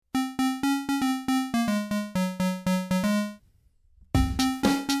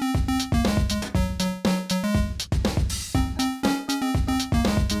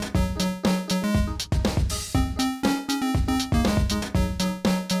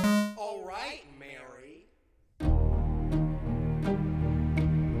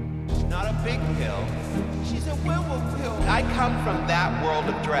She's a werewolf too. I come from that world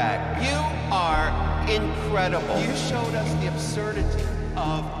of drag. You are incredible. You showed us the absurdity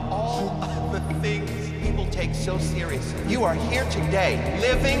of all of the things people take so seriously. You are here today,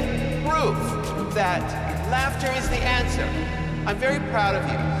 living proof that laughter is the answer. I'm very proud of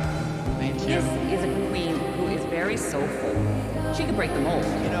you. Thank you. This is a queen who is very soulful. She can break the mold.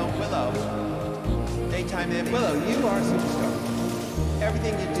 You know, Willow, daytime Willow, you are a superstar.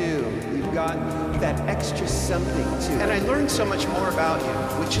 Everything you do, you've got that extra something to it. And I learned so much more about you,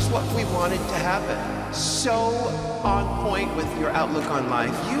 which is what we wanted to happen. So on point with your outlook on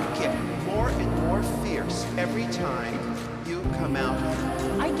life. You get more and more fierce every time you come out.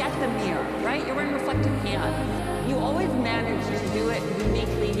 I get the mirror, right? You're wearing reflective pants. You always manage to do it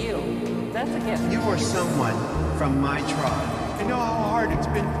uniquely you. That's a gift. You are someone from my tribe. I know how hard it's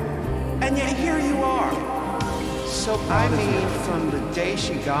been, and yet here you are. So, I mean, from the day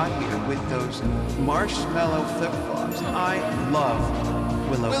she got here with those marshmallow flip-flops, I love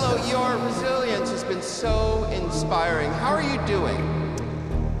Willow. Willow, your resilience has been so inspiring. How are you doing?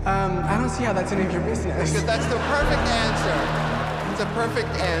 I don't see how that's any of your business. Because that's the perfect answer. It's a perfect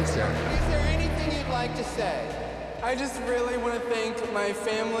answer. Is there anything you'd like to say? I just really want to thank my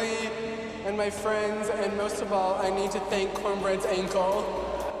family and my friends, and most of all, I need to thank Cornbread's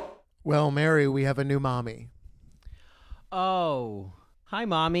ankle. Well, Mary, we have a new mommy. Oh, hi,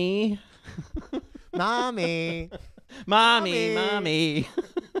 Mommy. Mommy. Mommy.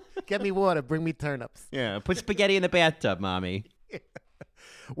 Get me water. Bring me turnips. Yeah, put spaghetti in the bathtub, Mommy.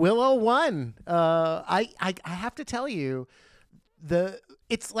 Willow won. I have to tell you,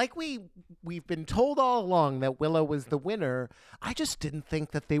 it's like we've been told all along that Willow was the winner. I just didn't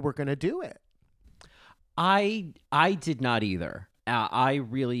think that they were going to do it. I did not either. I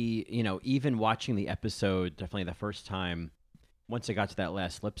really, even watching the episode, definitely the first time, once I got to that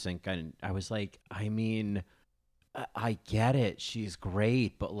last lip sync, I was like, I mean, I get it. She's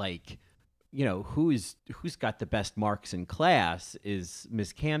great, but who's got the best marks in class is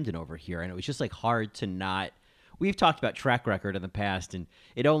Miss Camden over here. And it was just hard to not. We've talked about track record in the past, and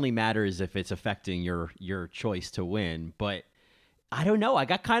it only matters if it's affecting your choice to win. But I don't know. I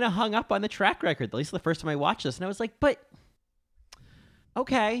got kind of hung up on the track record, at least the first time I watched this, and I was like, but.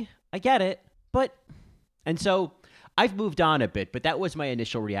 Okay, I get it, but... And so I've moved on a bit, but that was my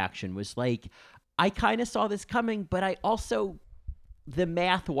initial reaction, was I kind of saw this coming, but I also... The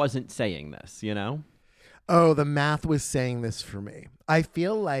math wasn't saying this, Oh, the math was saying this for me. I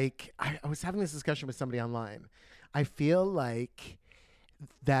feel like... I was having this discussion with somebody online. I feel like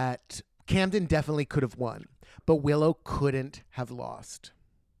that Camden definitely could have won, but Willow couldn't have lost.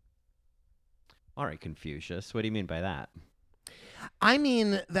 All right, Confucius, what do you mean by that? I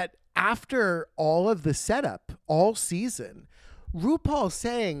mean that after all of the setup, all season, RuPaul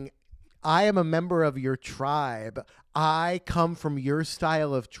saying, I am a member of your tribe. I come from your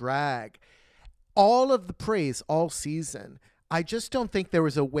style of drag. All of the praise all season. I just don't think there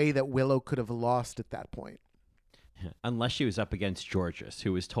was a way that Willow could have lost at that point. Unless she was up against Georges,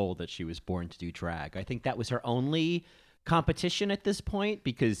 who was told that she was born to do drag. I think that was her only competition at this point,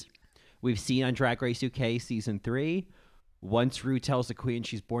 because we've seen on Drag Race UK Season 3, once Rue tells the queen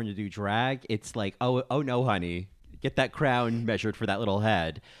she's born to do drag, it's like, oh no, honey, get that crown measured for that little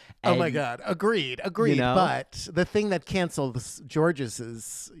head. And, oh my God, agreed. But the thing that canceled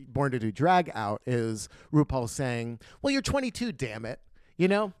George's Born to Do Drag out is RuPaul saying, well, you're 22, damn it,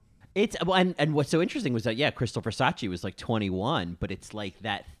 It's and what's so interesting was that Crystal Versace was 21, but it's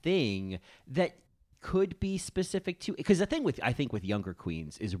that thing that could be specific to, because the thing I think with younger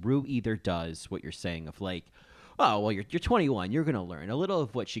queens is Rue either does what you're saying of oh, well, you're 21. You're going to learn a little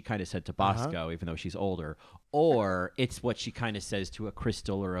of what she kind of said to Bosco, even though she's older. Or it's what she kind of says to a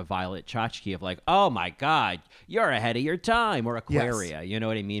Crystal or a Violet Chachki of oh, my God, you're ahead of your time. Or Aquaria, You know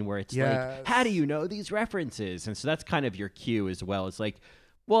what I mean? Where it's how do you know these references? And so that's kind of your cue as well. It's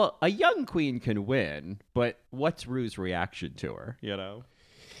well, a young queen can win, but what's Rue's reaction to her,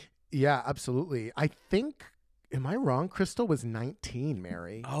 Yeah, absolutely. I think, am I wrong? Crystal was 19,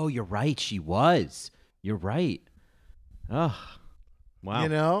 Mary. Oh, you're right. She was. You're right. Oh,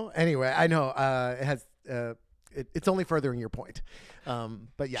 wow. Anyway, I know it has. It's only furthering your point.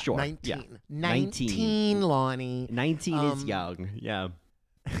 But yeah, sure. 19. Yeah. 19, Lonnie. 19 is young. Yeah.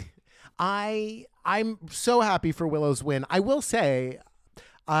 I'm so happy for Willow's win. I will say,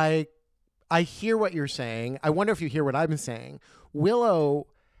 I hear what you're saying. I wonder if you hear what I'm saying. Willow,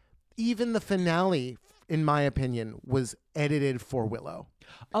 even the finale, in my opinion, was edited for Willow.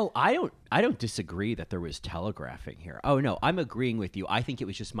 Oh, I don't disagree that there was telegraphing here. Oh no, I'm agreeing with you. I think it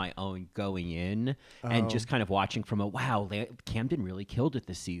was just my own going in and just kind of watching from Camden really killed it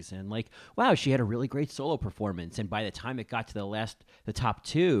this season. Like, wow, she had a really great solo performance, and by the time it got to the top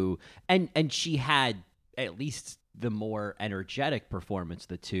two, and she had at least the more energetic performance of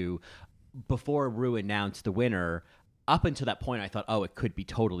the two before Rue announced the winner. Up until that point, I thought, oh, it could be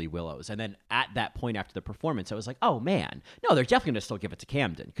totally Willow's. And then at that point after the performance, I was like, oh, man. No, they're definitely going to still give it to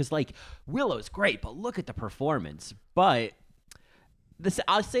Camden. Because, like, Willow's great, but look at the performance. But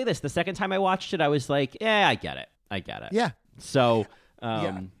I'll say this. The second time I watched it, I was like, yeah, I get it. Yeah. So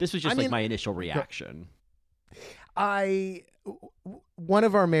Yeah. this was just I mean, my initial reaction. One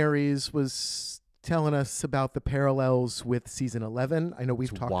of our Marys was telling us about the parallels with season 11. I know we've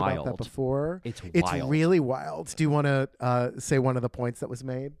talked about that wild. before. It's It's wild. really wild. Do you want to say one of the points that was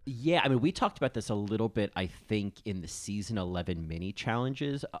made? Yeah, I mean, we talked about this a little bit, I think, in the season 11 mini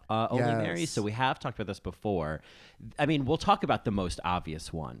challenges, Only Marys. Yes. So we have talked about this before. I mean, we'll talk about the most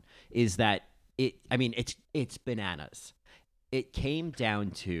obvious one is that it's bananas. It came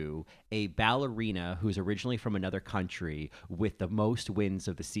down to a ballerina who's originally from another country with the most wins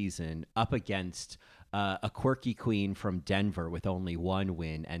of the season up against a quirky queen from Denver with only one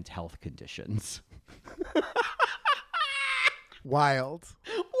win and health conditions. Wild.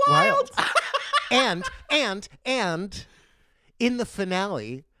 and in the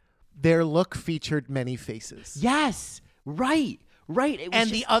finale, their look featured many faces. Yes, right. It was And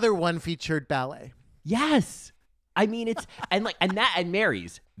just- the other one featured ballet. Yes. I mean, it's and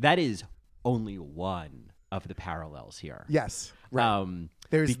Mary's, that is only one of the parallels here. Yes. Right.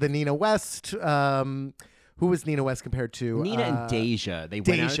 There's the Nina West. Who was Nina West compared to? Nina and Deja, they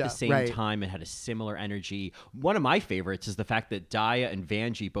went out at Deja, the same right. time and had a similar energy. One of my favorites is the fact that Daya and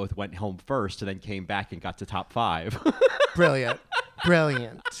Vanjie both went home first and then came back and got to top 5. Brilliant.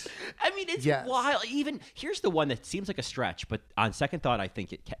 I mean, it's Yes. wild. Even here's the one that seems like a stretch, but on second thought, I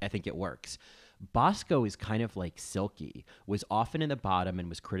think it works. Bosco is kind of like Silky, was often in the bottom and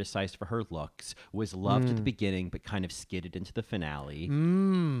was criticized for her looks, was loved at the beginning but kind of skidded into the finale.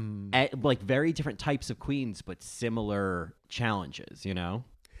 Like very different types of queens but similar challenges, you know?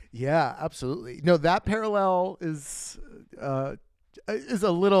 Yeah, absolutely. No, that parallel is a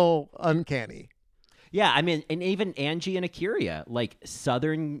little uncanny. Yeah, I mean, and even Angie and Akira, like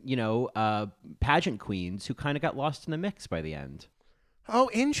Southern, pageant queens who kind of got lost in the mix by the end. Oh,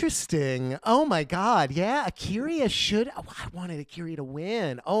 interesting. Oh my God. Yeah, Akira should. Oh, I wanted Akira to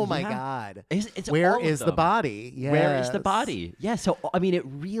win. Oh my Yeah. God. It's Where all of is the them. body? Yes. Where is the body? Yeah, so I mean,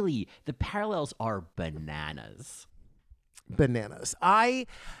 the parallels are bananas. Bananas.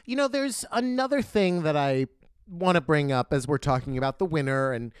 There's another thing that I want to bring up as we're talking about the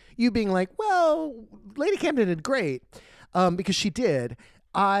winner and you being like, well, Lady Camden did great, because she did.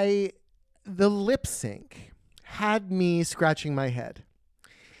 The lip sync had me scratching my head.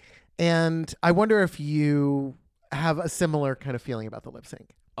 And I wonder if you have a similar kind of feeling about the lip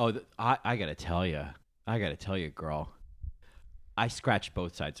sync. Oh, I gotta tell you, girl. I scratched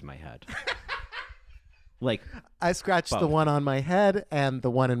both sides of my head. Like I scratched the Both. one on my head and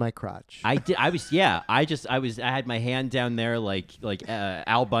the one in my crotch. I did. I had my hand down there like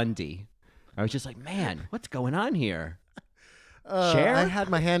Al Bundy. I was just like, man, what's going on here? Cher? I had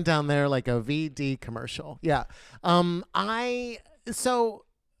my hand down there like a VD commercial. Yeah.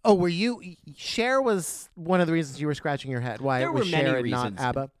 Were you? Cher was one of the reasons you were scratching your head. Why There it was were many Cher and reasons. not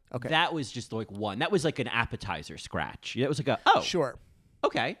ABBA? Okay. That was just like one. That was like an appetizer scratch. It was like oh, Sure.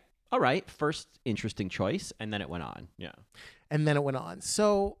 okay, all right. First interesting choice, and then it went on. Yeah. And then it went on.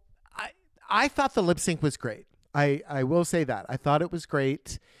 So I thought the lip sync was great. I will say that. I thought it was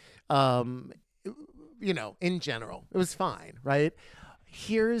great. In general, it was fine, right?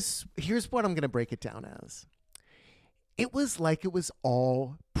 Here's what I'm going to break it down as. It was like it was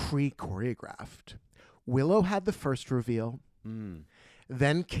all pre-choreographed. Willow had the first reveal.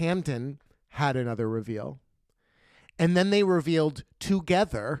 Then Camden had another reveal. And then they revealed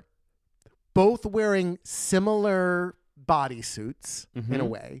together, both wearing similar bodysuits in a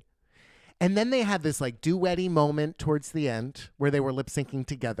way. And then they had this like duet-y moment towards the end where they were lip syncing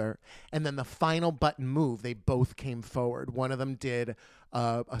together. And then the final button move, they both came forward. One of them did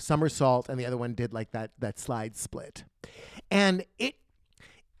a somersault and the other one did like that slide split. And it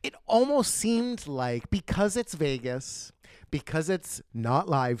almost seemed like, because it's Vegas, because it's not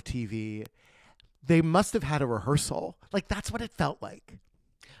live TV, they must have had a rehearsal. Like that's what it felt like.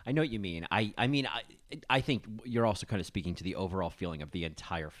 I know what you mean. I think you're also kind of speaking to the overall feeling of the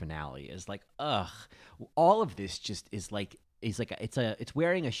entire finale is like, all of this just is like is like it's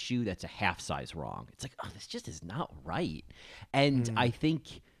wearing a shoe that's a half size wrong. It's like, oh, this just is not right. And I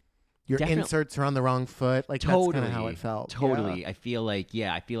think Your definitely- inserts are on the wrong foot. Like that's kind of how it felt. Totally. Yeah. I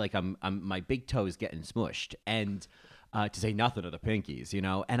feel like I'm my big toe is getting smushed, and to say nothing of the pinkies, you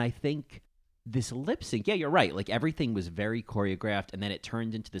know. And I think this lip sync, yeah, you're right. Like everything was very choreographed, and then it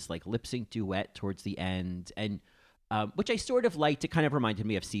turned into this like lip sync duet towards the end, and which I sort of liked. It kind of reminded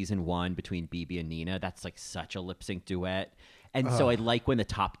me of season 1 between BB and Nina. That's like such a lip sync duet. And so I like when the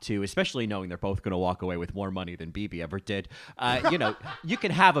top two, especially knowing they're both going to walk away with more money than BB ever did, you know, you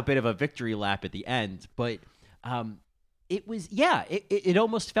can have a bit of a victory lap at the end. But it was, it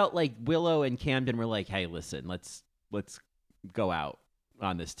almost felt like Willow and Camden were like, hey, listen, let's go out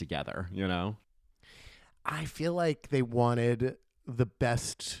on this together, you know? I feel like they wanted the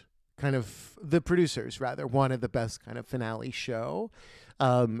best kind of, the producers rather wanted the best kind of finale show.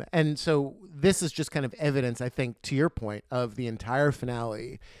 And so this is just kind of evidence, I think, to your point, of the entire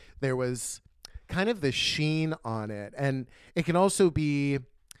finale. There was kind of the sheen on it. And it can also be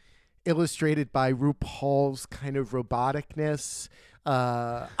illustrated by RuPaul's kind of roboticness.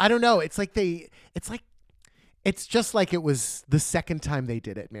 I don't know. It's just like it was the second time they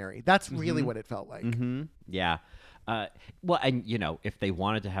did it, Mary. That's really what it felt like. Mm-hmm. Yeah. Well, and, you know, if they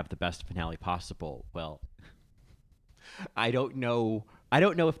wanted to have the best finale possible, well, I don't know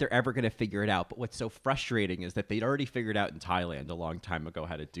if they're ever going to figure it out. But what's so frustrating is that they'd already figured out in Thailand a long time ago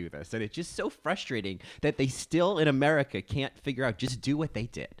how to do this. And it's just so frustrating that they still in America can't figure out, just do what they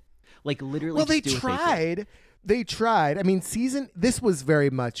did. Like literally. Well, they just do what they did. They tried. I mean, this was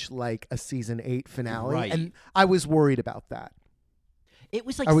very much like a season 8 finale. Right. And I was worried about that. It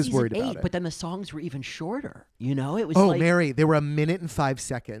was like I was season worried about 8, it. but then the songs were even shorter. You know, it was Oh, like Mary, they were 1 minute and 5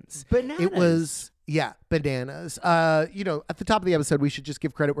 seconds. Bananas. It was, bananas. You know, at the top of the episode, we should just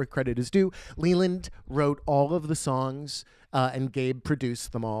give credit where credit is due. Leland wrote all of the songs, and Gabe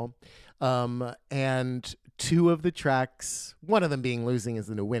produced them all. And 2 of the tracks, one of them being Losing is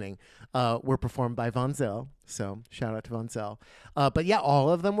the New Winning, were performed by Von Zell. So shout out to Von Zell. But yeah, all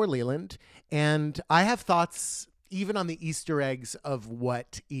of them were Leland. And I have thoughts even on the Easter eggs of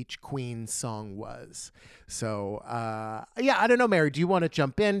what each Queen song was. So, I don't know, Mary, do you want to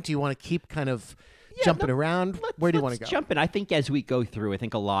jump in? Do you want to keep kind of jumping around? Where do you want to go? Jump in. I think as we go through, I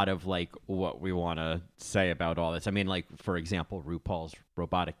think a lot of like what we want to say about all this. I mean, like, for example, RuPaul's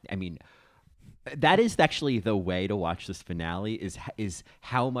robotic. I mean, that is actually the way to watch this finale is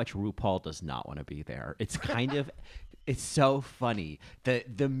how much RuPaul does not want to be there. It's kind of... It's so funny.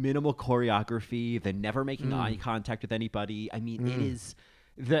 The minimal choreography, the never making eye contact with anybody. I mean, it is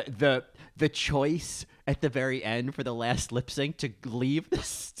the choice at the very end for the last lip sync to leave the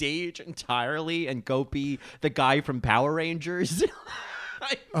stage entirely and go be the guy from Power Rangers.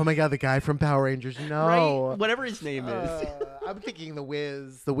 Oh my God, the guy from Power Rangers. No. Right? Whatever his name is. I'm thinking the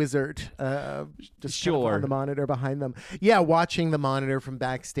Wizard, just kind of Sure. on the monitor behind them. Yeah, watching the monitor from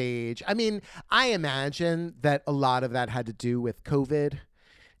backstage. I mean, I imagine that a lot of that had to do with COVID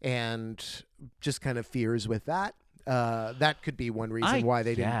and just kind of fears with that. That could be one reason why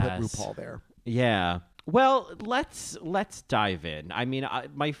they didn't put guess. RuPaul there. Yeah. Well, let's dive in. I mean,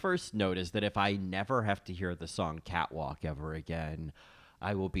 my first note is that if I never have to hear the song Catwalk ever again,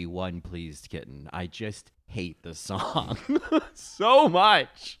 I will be one pleased kitten. I just hate the song so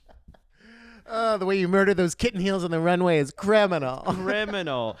much. The way you murdered those kitten heels on the runway is criminal.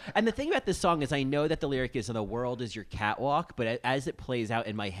 Criminal. And the thing about this song is I know that the lyric is, and the world is your catwalk, but as it plays out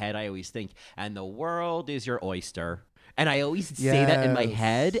in my head, I always think, and the world is your oyster. And I always say that in my Yes.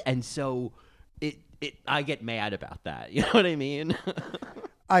 head. And so I get mad about that. You know what I mean?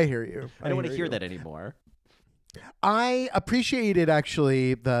 I hear you. I don't want to hear that anymore. I appreciated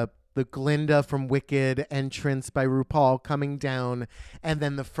actually the Glinda from Wicked entrance by RuPaul coming down, and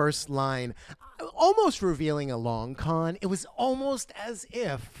then the first line almost revealing a long con. It was almost as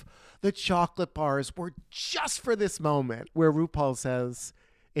if the chocolate bars were just for this moment where RuPaul says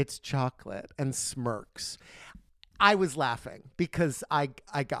it's chocolate and smirks. I was laughing because I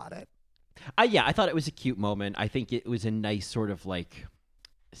got it. Yeah, I thought it was a cute moment. I think it was a nice sort of like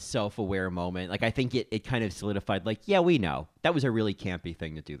self-aware moment. Like, I think it kind of solidified, like, yeah, we know that was a really campy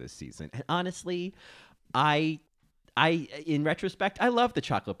thing to do this season. And honestly, I in retrospect, I love the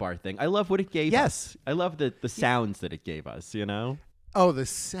chocolate bar thing. I love what it gave us. I love the sounds that it gave us, you know? Oh, the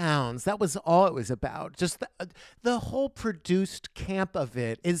sounds. That was all it was about. Just the whole produced camp of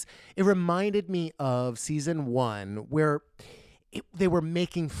it reminded me of season 1 where they were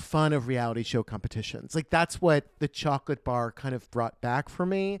making fun of reality show competitions. Like, that's what the chocolate bar kind of brought back for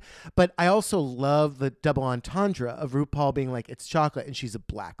me. But I also love the double entendre of RuPaul being like, it's chocolate and she's a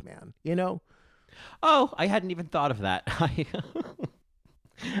black man, you know? Oh, I hadn't even thought of that. I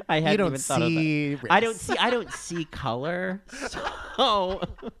You hadn't don't even thought of that. see I don't see color. So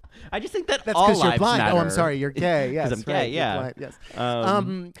I just think that That's all because you're lives blind. matter. Oh, I'm sorry. You're gay. Yes. 'Cause I'm gay, right, you're yeah. blind, yes.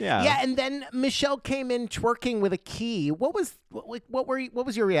 Yeah. Yeah. And then Michelle came in twerking with a key. What was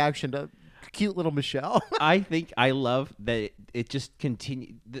your reaction to cute little Michelle? I think I love that it just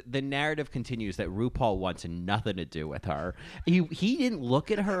continue. The narrative continues that RuPaul wants nothing to do with her. He didn't look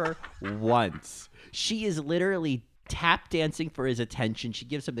at her once. She is literally tap dancing for his attention. She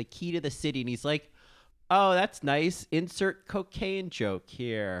gives him the key to the city, and he's like, "Oh, that's nice. Insert cocaine joke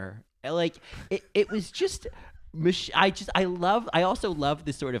here." Like it was just. I also love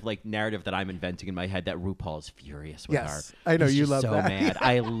this sort of like narrative that I'm inventing in my head that RuPaul is furious with Yes, her. I know He's you just love so that. mad.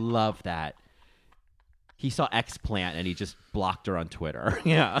 I love that. He saw X-Plant and he just blocked her on Twitter.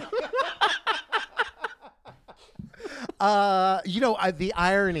 Yeah. The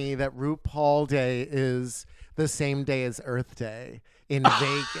irony that RuPaul Day is the same day as Earth Day in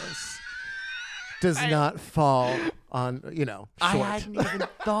Vegas does not fall on, short. I hadn't even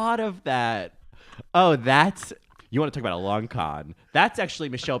thought of that. Oh, you want to talk about a long con. That's actually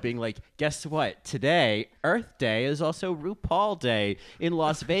Michelle being like, guess what? Today, Earth Day is also RuPaul Day in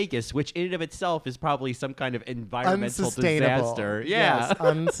Las Vegas, which in and of itself is probably some kind of environmental Unsustainable. disaster. Yeah. Yes,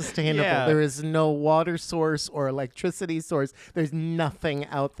 unsustainable. Yeah. There is no water source or electricity source. There's nothing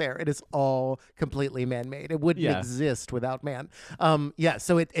out there. It is all completely man-made. It wouldn't Yeah. exist without man.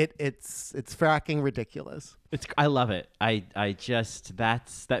 So it's fracking ridiculous. I love it. I just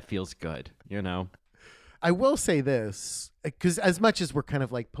that feels good, I will say this, because as much as we're kind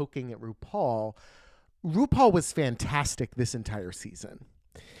of like poking at RuPaul was fantastic this entire season.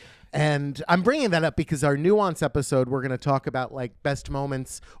 And I'm bringing that up because our nuance episode, we're going to talk about like best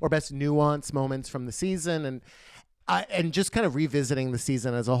moments or best nuance moments from the season. And just kind of revisiting the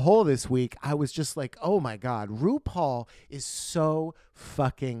season as a whole this week, I was just like, oh my God, RuPaul is so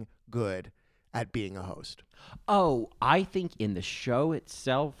fucking good at being a host. Oh, I think in the show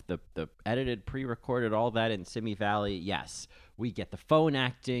itself, the edited, pre-recorded, all that in Simi Valley, yes, we get the phone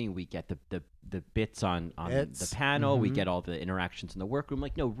acting, we get the bits on the panel, we get all the interactions in the workroom.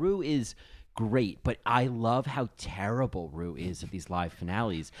 Like, no, Ru is great, but I love how terrible Ru is at these live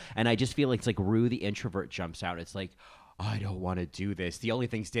finales, and I just feel like it's like Ru the introvert jumps out. It's like, I don't want to do this. The only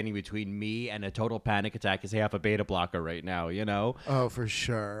thing standing between me and a total panic attack is half a beta blocker right now, Oh, for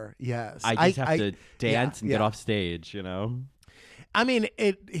sure. Yes. I just have to dance and get off stage, I mean,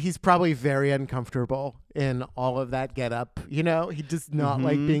 he's probably very uncomfortable in all of that get up. He does not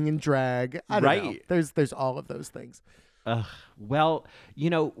like being in drag. I don't know. There's all of those things. Well,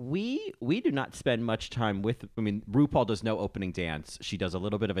 we do not spend much time with. I mean, RuPaul does no opening dance. She does a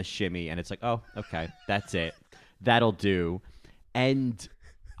little bit of a shimmy, and it's like, oh, okay, that's it. That'll do. And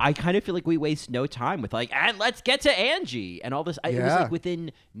I kind of feel like we waste no time with like, and let's get to Angie and all this. It was like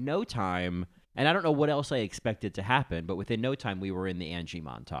within no time. And I don't know what else I expected to happen, but within no time we were in the Angie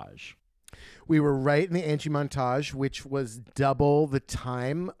montage. We were right in the Angie montage, which was double the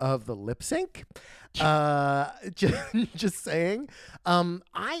time of the lip sync. Just saying.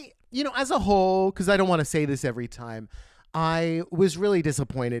 As a whole, because I don't want to say this every time, I was really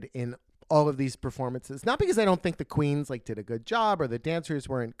disappointed in all of these performances. Not because I don't think the queens did a good job or the dancers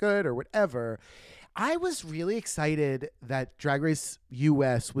weren't good or whatever. I was really excited that Drag Race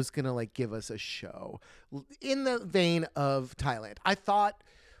US was going to give us a show in the vein of Thailand. I thought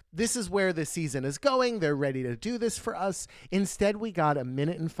this is where the season is going. They're ready to do this for us. Instead, we got 1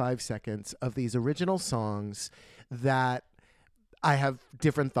 minute and 5 seconds of these original songs that I have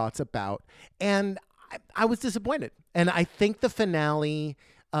different thoughts about. And I was disappointed. And I think the finale,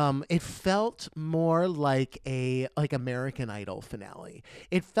 it felt more like a American Idol finale.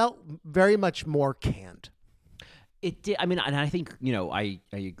 It felt very much more canned. It did. I mean, and I think, I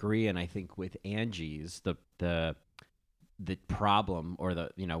agree. And I think with Angie's, the problem or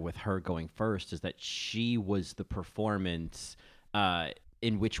with her going first is that she was the performance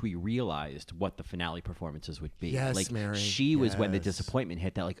in which we realized what the finale performances would be. Yes, Mary. She was when the disappointment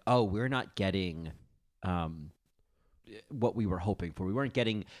hit that we're not getting what we were hoping for. We weren't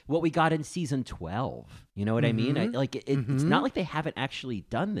getting what we got in season 12. You know what I mean? It's not like they haven't actually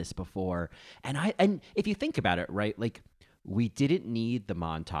done this before. And if you think about it, right, we didn't need the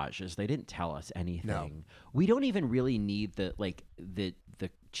montages. They didn't tell us anything. No. We don't even really need the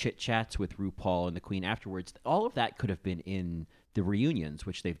chit chats with RuPaul and the Queen afterwards. All of that could have been in the reunions,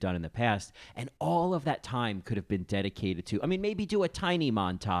 which they've done in the past, and all of that time could have been dedicated to. I mean, maybe do a tiny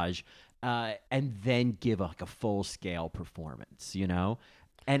montage, and then give a full scale performance.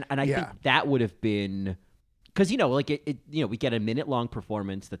 And I think that would have been Because, like we get a minute-long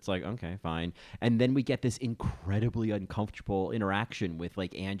performance that's like, okay, fine. And then we get this incredibly uncomfortable interaction with,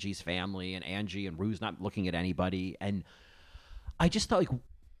 like, Angie's family and Angie and Rue's not looking at anybody. And I just thought, like,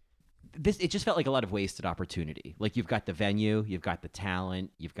 it just felt like a lot of wasted opportunity. Like, you've got the venue, you've got the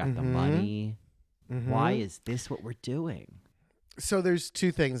talent, you've got the money. Why is this what we're doing? So there's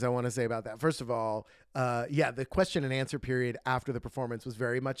two things I want to say about that. First of all, the question and answer period after the performance was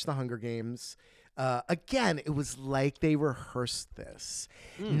very much the Hunger Games. Again, it was like they rehearsed this.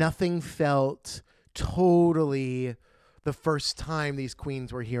 Nothing felt totally the first time these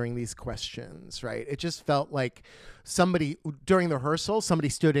queens were hearing these questions, right? It just felt like during the rehearsal, somebody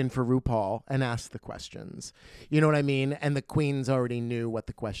stood in for RuPaul and asked the questions. You know what I mean? And the queens already knew what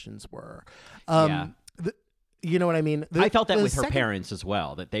the questions were. You know what I mean? I felt that with her parents as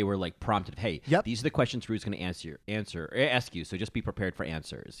well, that they were like prompted, hey, these are the questions Rue's going to ask you, so just be prepared for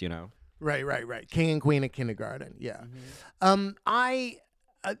answers, Right. King and Queen at kindergarten. Yeah.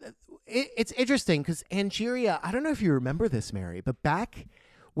 It's interesting because Angeria, I don't know if you remember this, Mary, but back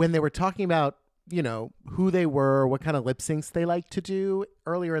when they were talking about, who they were, what kind of lip syncs they like to do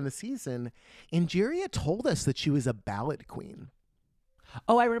earlier in the season, Angeria told us that she was a ballad queen.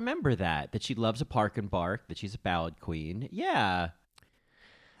 Oh, I remember that she loves a park and bark, that she's a ballad queen. Yeah.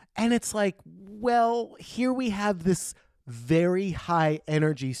 And it's like, well, here we have this very high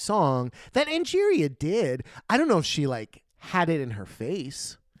energy song that Angeria did. I don't know if she had it in her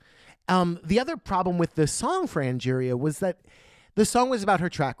face. The other problem with the song for Angeria was that the song was about her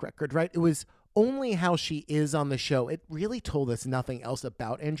track record, right? It was only how she is on the show. It really told us nothing else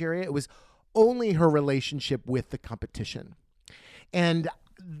about Angeria. It was only her relationship with the competition. And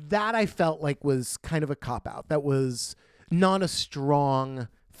that I felt like was kind of a cop-out. That was not a strong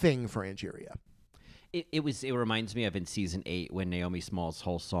thing for Angeria. It reminds me of in season 8 when Naomi Smalls'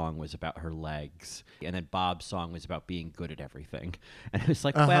 whole song was about her legs, and then Bob's song was about being good at everything. And it was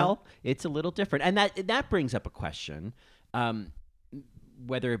like, well, it's a little different. And that brings up a question.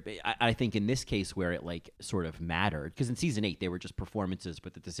 Whether I think in this case where it sort of mattered, because in season 8 they were just performances,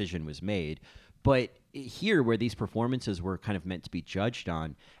 but the decision was made. But here, where these performances were kind of meant to be judged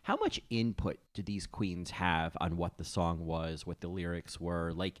on, how much input did these queens have on what the song was, what the lyrics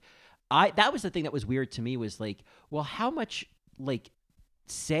were? That was the thing that was weird to me, was well, how much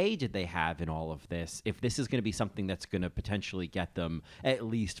say did they have in all of this? If this is going to be something that's going to potentially get them at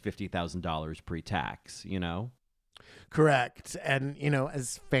least $50,000 pre-tax, Correct. And,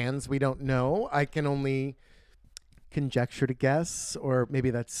 as fans, we don't know. I can only conjecture to guess, or maybe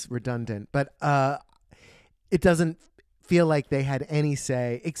that's redundant, but it doesn't feel like they had any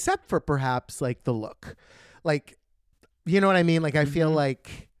say except for perhaps the look. You know what I mean? I feel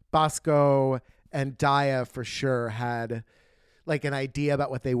like Bosco and Daya for sure had an idea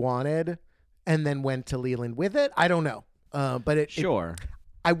about what they wanted and then went to Leland with it. I don't know. But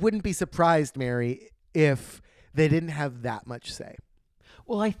I wouldn't be surprised, Mary, if they didn't have that much say.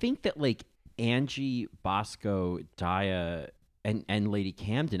 Well, I think that Angie, Bosco, Daya, and Lady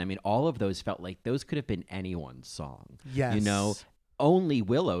Camden, I mean, all of those felt like those could have been anyone's song. Yes. Only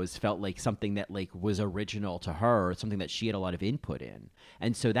Willow's felt like something that was original to her, or something that she had a lot of input in.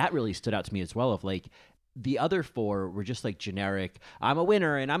 And so that really stood out to me as well, of the other 4 were just generic, I'm a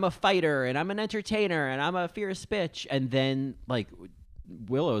winner and I'm a fighter and I'm an entertainer and I'm a fierce bitch. And then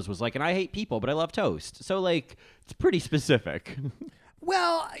Willow's was and I hate people, but I love toast. So it's pretty specific.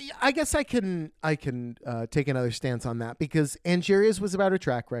 Well, I guess I can take another stance on that, because Angeria's was about her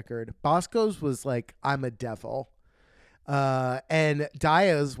track record. Bosco's was I'm a devil. And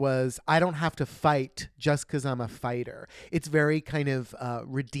Daya's was, I don't have to fight just because I'm a fighter. It's very kind of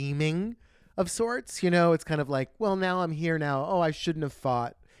redeeming of sorts. It's kind of well, now I'm here now. Oh, I shouldn't have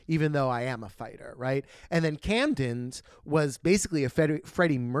fought, even though I am a fighter, right? And then Camden's was basically a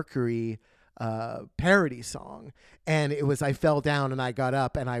Freddie Mercury parody song, and it was I fell down and I got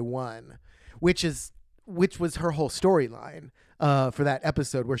up and I won, which was her whole storyline for that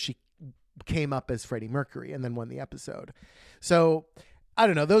episode, where she came up as Freddie Mercury and then won the episode. So I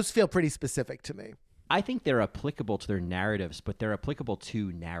don't know, those feel pretty specific to me. I think they're applicable to their narratives, but they're applicable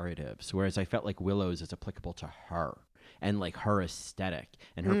to narratives, whereas I felt like Willow's is applicable to her and her aesthetic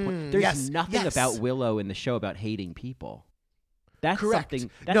and her there's nothing about Willow in the show about hating people. That's correct.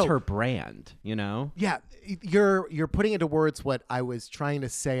 That's her brand, Yeah, you're putting into words what I was trying to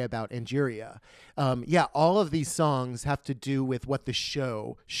say about Angeria. All of these songs have to do with what the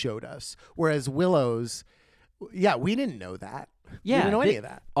show showed us, whereas Willow's, we didn't know that. Yeah, we didn't know any of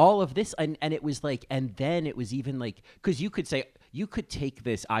that. All of this, and it was and then it was even because you could say, you could take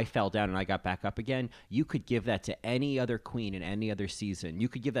this I fell down and I got back up again. You could give that to any other queen in any other season. You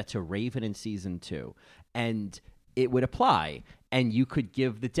could give that to Raven in season 2 and it would apply. And you could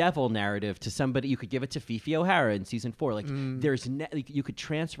give the devil narrative to somebody. You could give it to Fifi O'Hara in season 4. Like you could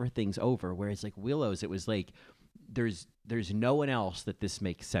transfer things over. Whereas like Willow's, it was like there's no one else that this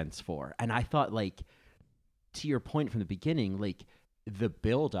makes sense for. And I thought, like, to your point from the beginning, like the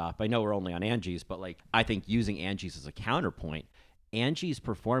build up. I know we're only on Angie's, but like I think using Angie's as a counterpoint, Angie's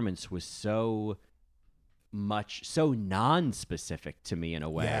performance was so non-specific to me in a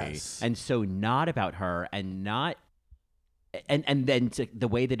way, and so not about her, and not. And then to the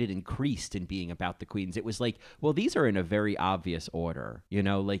way that it increased in being about the queens, it was like, well, these are in a very obvious order, you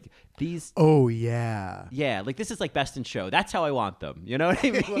know, like these. Oh, yeah. Yeah, like this is like Best in Show. That's how I want them. You know what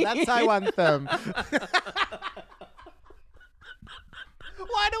I mean? Well, that's how I want them.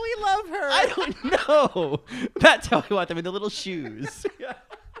 Why do we love her? I don't know. That's how I want them in the little shoes.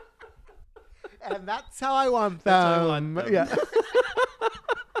 And that's how I want them. That's how I want them. Yeah.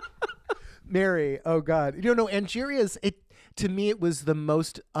 Mary, oh God. You know, Angeria's, to me, it was the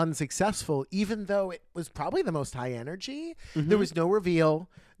most unsuccessful, even though it was probably the most high energy. Mm-hmm. There was no reveal.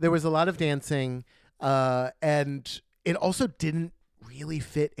 There was a lot of dancing. And it also didn't really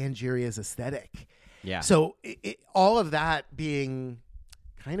fit Angeria's aesthetic. Yeah. So all of that being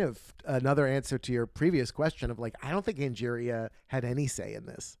kind of another answer to your previous question of like, I don't think Angeria had any say in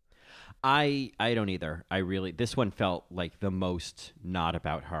this. I don't either. This one felt like the most not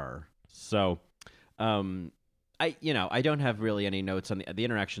about her. So, I don't have really any notes on the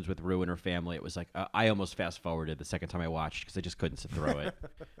interactions with Rue and her family. It was like, I almost fast forwarded the second time I watched because I just couldn't sit through it.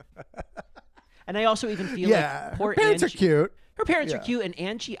 And I also even feel like poor her parents Angie, are cute. Her parents are cute. And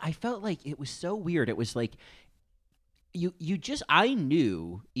Angie, I felt like it was so weird. It was like, I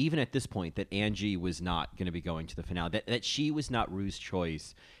knew even at this point that Angie was not going to be going to the finale, that she was not Rue's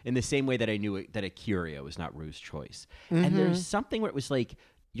choice in the same way that I knew that Ikuria was not Rue's choice. Mm-hmm. And there's something where it was like,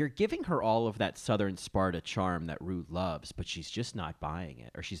 you're giving her all of that Southern Sparta charm that Rue loves, but she's just not buying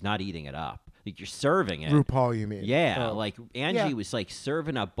it, or she's not eating it up. Like, you're serving it. RuPaul, you mean? Yeah, like Angie was like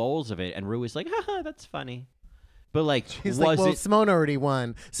serving up bowls of it, and Rue was like, haha, that's funny. But like, she's like, well, Simone already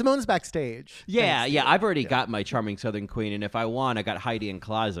won. Simone's backstage. Yeah, I've already got my charming Southern queen, and if I want, I got Heidi in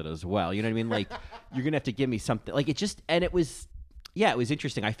closet as well. You know what I mean? Like, you're gonna have to give me something. Like, it was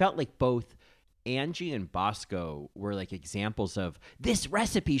interesting. I felt like both Angie and Bosco were like examples of this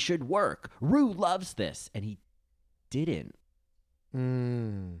recipe should work. Rue loves this, and he didn't.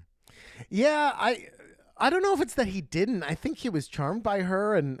 Yeah, I don't know if it's that he didn't. I think he was charmed by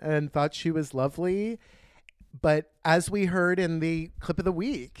her and thought she was lovely. But as we heard in the clip of the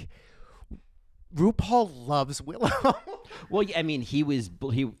week, RuPaul loves Willow. Well, I mean,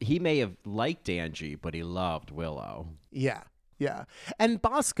 he may have liked Angie, but he loved Willow. Yeah. And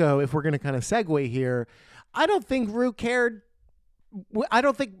Bosco, if we're going to kind of segue here, I don't think Rue cared. I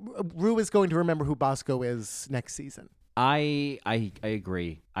don't think Rue is going to remember who Bosco is next season. I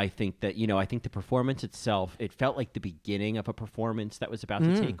agree. I think that, I think the performance itself, it felt like the beginning of a performance that was about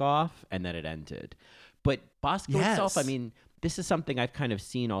to take off, and then it ended. But Bosco itself, I mean, this is something I've kind of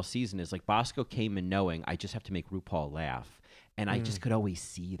seen all season, is like Bosco came in knowing I just have to make RuPaul laugh. And I just could always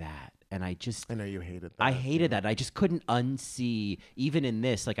see that. And I know you hated that. I hated that. I just couldn't unsee, even in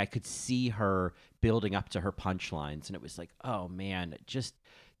this, like I could see her building up to her punchlines. And it was like, oh man, just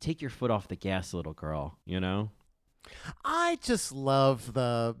take your foot off the gas, little girl, you know? I just love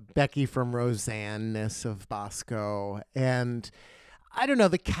the Becky from Roseanne-ness of Bosco. And I don't know,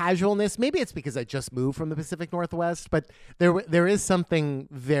 the casualness. Maybe it's because I just moved from the Pacific Northwest, but there is something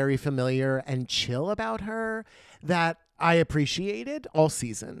very familiar and chill about her that I appreciated all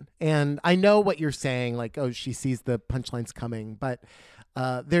season. And I know what you're saying, like, oh, she sees the punchlines coming, but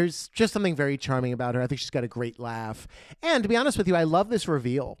there's just something very charming about her. I think she's got a great laugh. And to be honest with you, I love this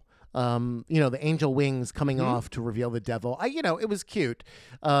reveal. The angel wings coming off to reveal the devil. It was cute.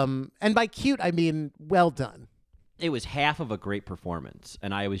 And by cute, I mean well done. It was half of a great performance,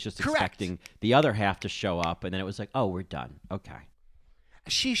 and I was just expecting the other half to show up, and then it was like, oh, we're done. Okay.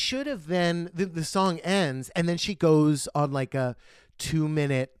 She should have then, the song ends, and then she goes on like a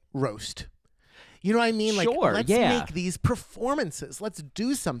 2-minute roast. You know what I mean? Like, let's make these performances. Let's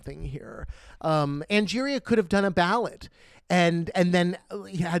do something here. Angeria could have done a ballad and then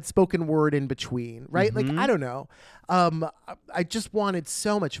had spoken word in between, right? Like, I don't know. I just wanted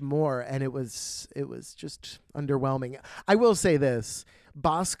so much more, and it was just underwhelming. I will say this.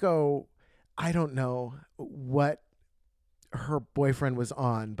 Bosco, I don't know what her boyfriend was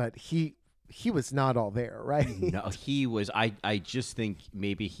on, but he he was not all there, right? No, he was. I just think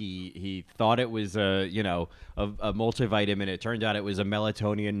maybe he thought it was a multivitamin. It turned out it was a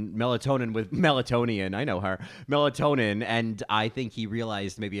melatonin with melatonin. I know her melatonin, and I think he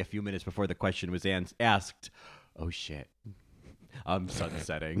realized maybe a few minutes before the question was asked. Oh shit. I'm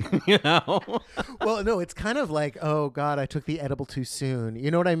sunsetting, you know? Well, no, it's kind of like, oh God, I took the edible too soon. You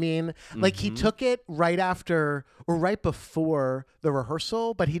know what I mean? Like he took it right after or right before the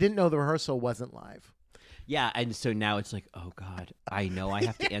rehearsal, but he didn't know the rehearsal wasn't live. Yeah, and so now it's like, oh God, I know I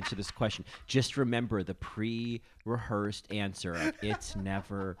have to answer this question. Just remember the pre-rehearsed answer of it's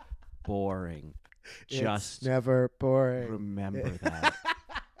never boring. Just It's never boring. remember that.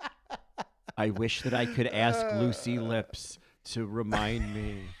 I wish that I could ask Lucy Lips to remind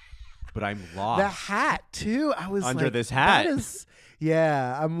me, but I'm lost. The hat too. I was Under like, this hat. that is,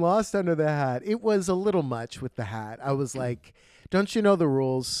 yeah, I'm lost under the hat. It was a little much with the hat. I was like, don't you know the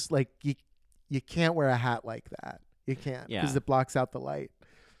rules? Like you can't wear a hat like that. You can't because Yeah. it blocks out the light.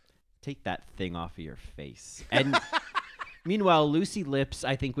 Take that thing off of your face. And meanwhile, Lucy Lips,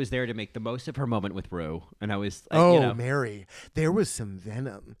 I think, was there to make the most of her moment with Rue. And I was like, Oh, you know, Mary, there was some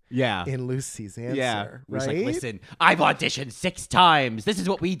venom yeah. in Lucy's answer. Yeah. It was right? like, listen, I've auditioned 6 times. This is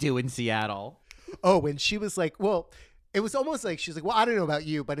what we do in Seattle. Oh, and she was like, well, it was almost like she's like, well, I don't know about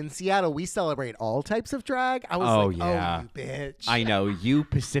you, but in Seattle we celebrate all types of drag. I was Oh, like, yeah. oh, you bitch. I know, you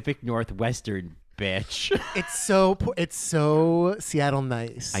Pacific Northwestern bitch. It's so Seattle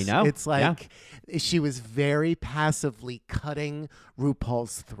nice. I know, It's like she was very passively cutting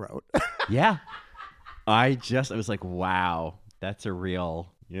RuPaul's throat. Yeah. I was like, wow, that's a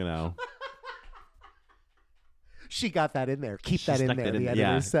real, you know. She got that in there. Keep She that in stuck there, that the editor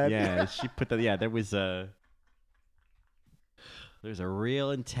yeah, said. Yeah, she put that, yeah, there's a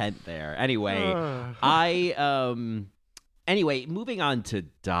real intent there. Anyway, Anyway, moving on to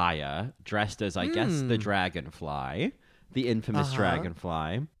Daya, dressed as, I guess, the dragonfly, the infamous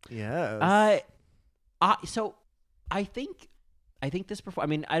dragonfly. Yes. So I think this I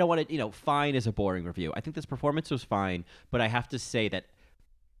mean, I don't want to, fine is a boring review. I think this performance was fine, but I have to say that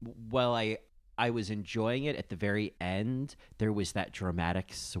while I was enjoying it at the very end, there was that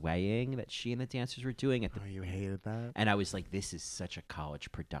dramatic swaying that she and the dancers were doing at the Oh, you hated that? and I was like, this is such a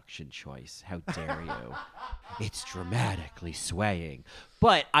college production choice. How dare you? It's dramatically swaying.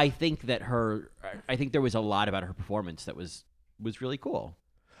 But I think that there was a lot about her performance that was really cool.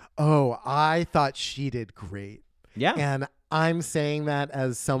 Oh, I thought she did great. Yeah. And I'm saying that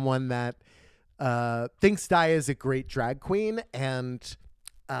as someone that thinks Daya is a great drag queen, and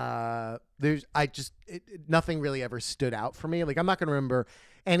nothing really ever stood out for me. Like, I'm not going to remember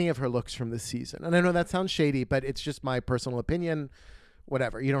any of her looks from this season. And I know that sounds shady, but it's just my personal opinion.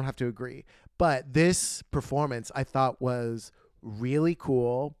 Whatever. You don't have to agree. But this performance I thought was really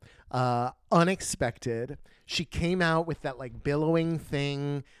cool, unexpected. She came out with that like billowing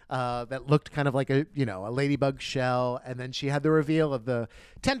thing that looked kind of like a ladybug shell, and then she had the reveal of the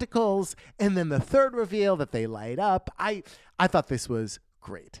tentacles, and then the third reveal that they light up. I thought this was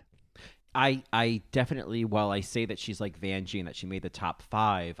great. I definitely, while I say that she's like Vanjie and that she made the top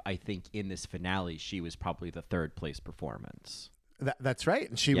 5, I think in this finale she was probably the 3rd place performance. That's right,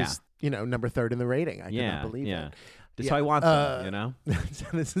 and she was number 3rd in the rating. I cannot believe it. That's how I want them,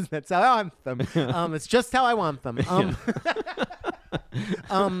 That's how I want them. It's just how I want them.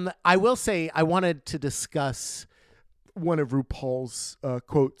 I will say I wanted to discuss one of RuPaul's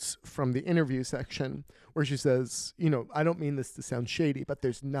quotes from the interview section where she says, I don't mean this to sound shady, but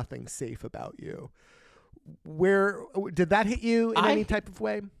there's nothing safe about you. Where did that hit you in any type of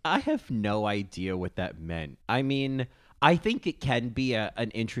way? I have no idea what that meant. I mean, I think it can be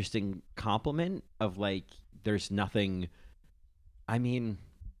an interesting compliment of like, there's nothing. I mean,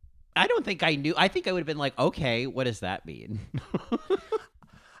 I don't think I knew. I think I would have been like, okay, what does that mean?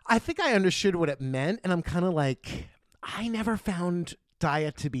 I think I understood what it meant, and I'm kind of like, I never found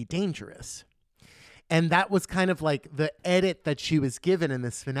Daya to be dangerous. And that was kind of like the edit that she was given in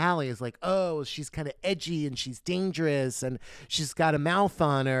this finale is like, oh, she's kind of edgy and she's dangerous and she's got a mouth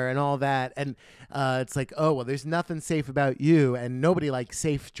on her and all that. And it's like, oh, well, there's nothing safe about you, and nobody likes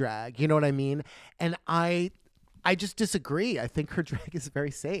safe drag. You know what I mean? And I just disagree. I think her drag is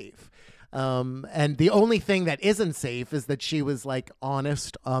very safe. And the only thing that isn't safe is that she was like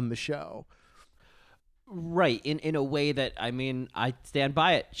honest on the show. Right, in a way that, I mean, I stand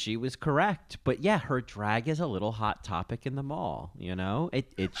by it. She was correct. But yeah, her drag is a little hot topic in the mall,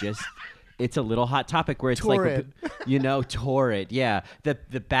 It just, it's a little hot topic where it's Torrid. like, torrid, yeah. The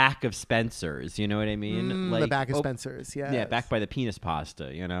back of Spencer's, you know what I mean? The back of Spencer's, yeah. Yeah, back by the penis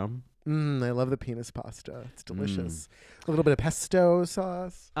pasta, I love the penis pasta. It's delicious. A little bit of pesto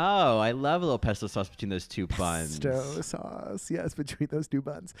sauce. Oh, I love a little pesto sauce between those two buns. Pesto sauce. Yes, between those two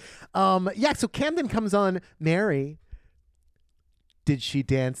buns. Yeah, so Camden comes on. Mary, did she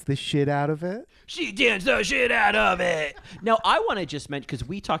dance the shit out of it? She danced the shit out of it. Now, I want to just mention, because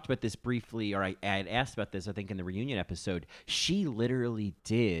we talked about this briefly, or I had asked about this, I think, in the reunion episode. She literally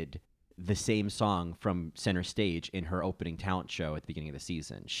did the same song from Center Stage in her opening talent show at the beginning of the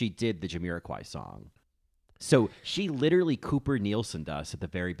season. She did the Jamiroquai song. So she literally Cooper Nielsen'd us at the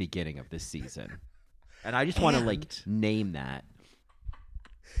very beginning of this season. And I just want to, like, name that.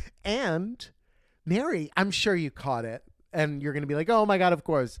 And Mary, I'm sure you caught it. And you're going to be like, oh my God, of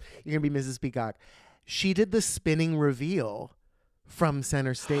course. You're going to be Mrs. Peacock. She did the spinning reveal from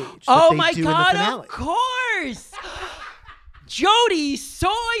Center Stage. Oh my God, of course! Jodie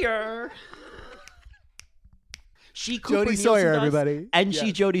Sawyer! She Cooper Jodie Sawyer, Nielsen'd us, everybody. And Yes.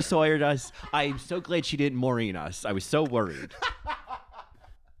 she Jodie Sawyered us. I'm so glad she didn't Maureen us. I was so worried.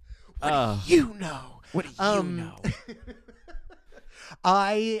 You know. What do you know?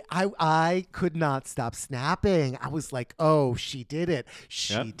 I could not stop snapping. I was like, oh, she did it.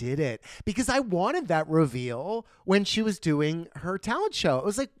 She Yep. did it. Because I wanted that reveal when she was doing her talent show. It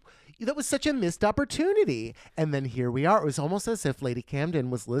was like, that was such a missed opportunity. And then here we are. It was almost as if Lady Camden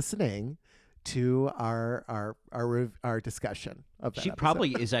was listening to our discussion of that She episode.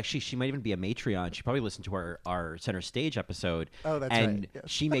 probably is actually, she might even be a Matreon. She probably listened to our Center Stage episode. Oh, that's and right, yes.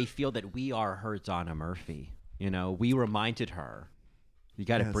 she may feel that we are her Donna Murphy. You know, we reminded her. You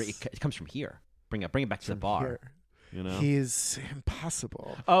got to bring Yes. it comes from here. Bring it back to the bar. Here. You know. He's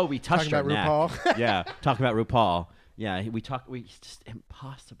impossible. Oh, we touched Talking her about neck. RuPaul. Yeah, talking about RuPaul. Yeah, it's just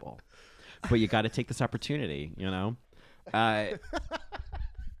impossible. But you got to take this opportunity, you know.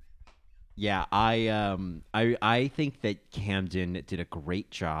 Yeah, I think that Camden did a great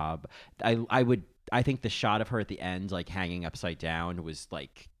job. I think the shot of her at the end, like hanging upside down, was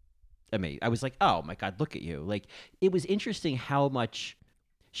like amazing. I was like, oh my God, look at you! Like, it was interesting how much.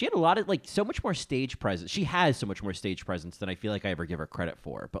 She had a lot of, like, so much more stage presence. She has so much more stage presence than I feel like I ever give her credit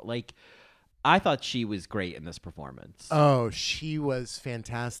for. But, like, I thought she was great in this performance. Oh, she was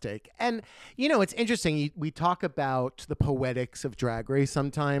fantastic. And, you know, it's interesting. We talk about the poetics of Drag Race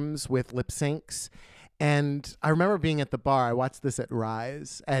sometimes with lip syncs. And I remember being at the bar. I watched this at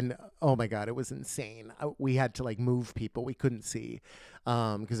Rise. And, oh, my God, it was insane. We had to, like, move people. We couldn't see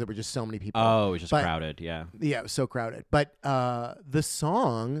because there were just so many people. Oh, it was just But- crowded, yeah. Yeah, it was so crowded. But the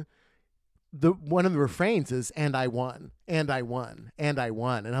song, one of the refrains is, and I won, and I won, and I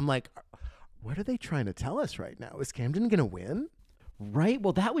won. And I'm like, what are they trying to tell us right now? Is Camden going to win? Right.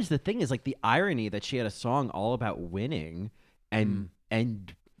 Well, that was the thing, is like the irony that she had a song all about winning and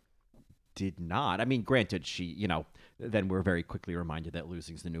did not. I mean, granted, she, you know, then we're very quickly reminded that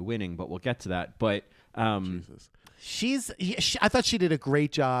losing's the new winning, but we'll get to that. But I thought she did a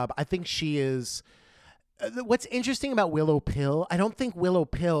great job. I think she is. What's interesting about Willow Pill, I don't think Willow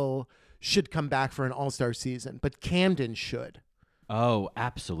Pill should come back for an all-star season, but Camden should. oh,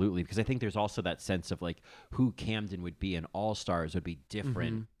 absolutely. Because I think there's also that sense of like who Camden would be in All Stars would be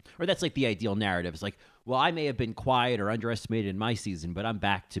different. Or that's like the ideal narrative. It's like, well, I may have been quiet or underestimated in my season, but I'm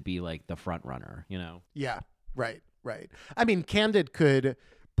back to be like the front runner, you know? Yeah, right. I mean, Camden could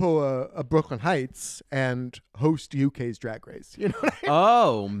pull a Brooklyn Heights and host UK's Drag Race. You know what I mean?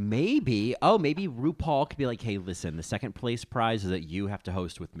 Oh, maybe. Oh, maybe RuPaul could be like, hey, listen, the second place prize is that you have to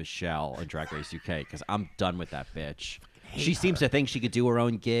host with Michelle on Drag Race UK because I'm done with that bitch. She seems to think she could do her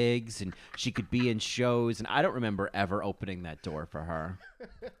own gigs and she could be in shows, and I don't remember ever opening that door for her.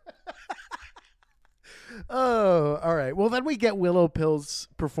 Oh, all right. Well, then we get Willow Pill's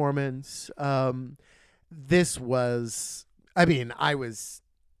performance. This was, I mean, I was,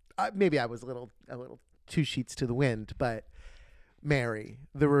 maybe I was a little two sheets to the wind, but Mary,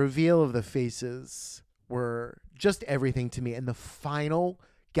 the reveal of the faces were just everything to me. And the final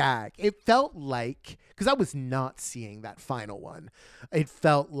gag, it felt like, because I was not seeing that final one, it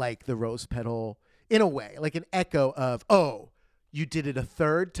felt like the rose petal in a way, like an echo of, oh, you did it a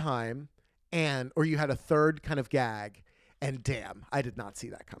third time, or you had a third kind of gag, and damn, I did not see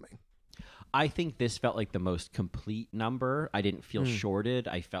that coming. I think this felt like the most complete number. I didn't feel shorted.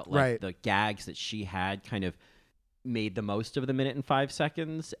 I felt like Right. the gags that she had kind of made the most of the minute and 5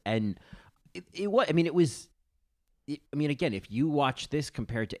 seconds. And it was, I mean, again, if you watch this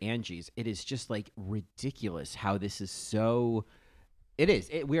compared to Angie's, it is just like ridiculous how this is so. It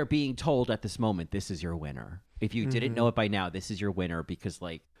is. We are being told at this moment, this is your winner. If you didn't know it by now, this is your winner because,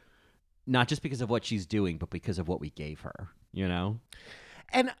 like, not just because of what she's doing, but because of what we gave her, you know?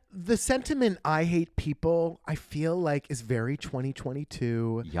 And the sentiment, I hate people, I feel like is very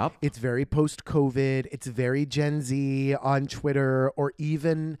 2022. Yup. It's very post-COVID. It's very Gen Z on Twitter, or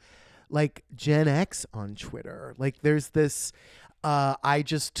even like Gen X on Twitter. Like there's this, I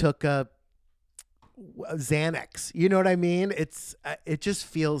just took a Xanax. You know what I mean? It just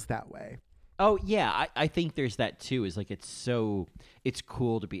feels that way. Oh yeah, I think there's that too. Is like it's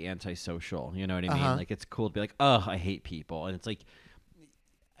cool to be antisocial. You know what I mean? Like it's cool to be like, oh, I hate people, and it's like,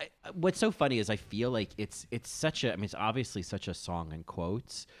 what's so funny is I feel like it's such a. I mean, it's obviously such a song in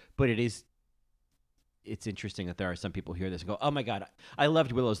quotes, but it's interesting that there are some people who hear this and go, oh my god, I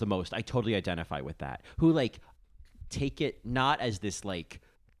loved Willows the most. I totally identify with that. Who like take it not as this like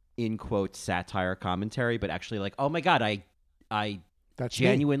in quotes satire commentary, but actually like, oh my god, I That's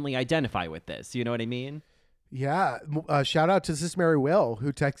genuinely identify with this. You know what I mean? Yeah. Shout out to Sis Mary Will,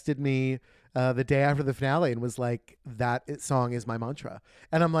 who texted me the day after the finale and was like, song is my mantra.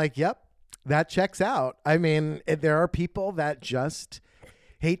 And I'm like, yep, that checks out. I mean, there are people that just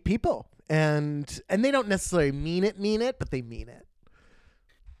hate people. And they don't necessarily mean it, but they mean it.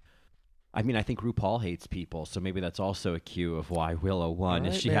 I mean, I think RuPaul hates people, so maybe that's also a cue of why Willow won.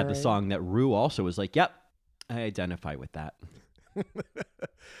 Right, is she had the Mary. song that Ru also was like, yep, I identify with that.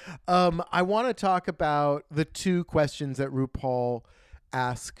 I want to talk about the two questions that RuPaul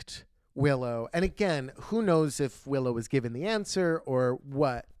asked Willow. And again, who knows if Willow was given the answer or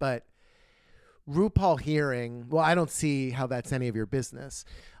what, but RuPaul hearing, well, I don't see how that's any of your business.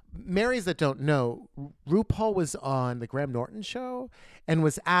 Marys that don't know, RuPaul was on the Graham Norton show and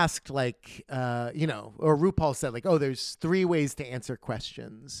was asked like, or RuPaul said like, oh, there's 3 ways to answer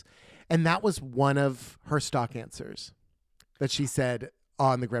questions. And that was one of her stock answers that she said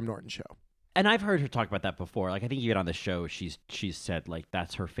on the Graham Norton show. And I've heard her talk about that before. Like, I think even on the show, she's said like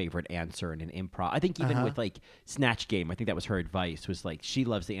that's her favorite answer in an improv. I think even with like Snatch Game, I think that was her advice was like she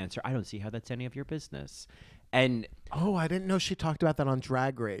loves the answer. I don't see how that's any of your business. And oh, I didn't know she talked about that on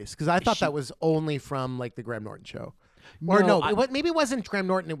Drag Race because I thought that was only from like the Graham Norton show. Or maybe it wasn't Graham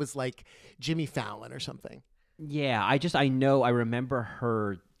Norton. It was like Jimmy Fallon or something. Yeah, I remember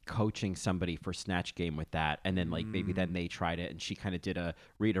her coaching somebody for Snatch Game with that, and then like maybe then they tried it, and she kind of did a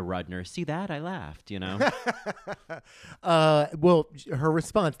Rita Rudner. See that? I laughed, you know. Well, her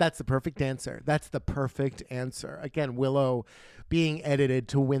response, that's the perfect answer. That's the perfect answer. Again, Willow being edited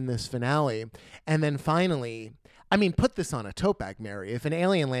to win this finale. And then finally, I mean, put this on a tote bag, Mary. If an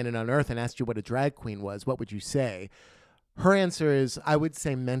alien landed on Earth and asked you what a drag queen was, what would you say? Her answer is, I would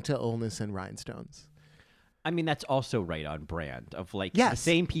say mental illness and rhinestones. I mean, that's also right on brand of like Yes. the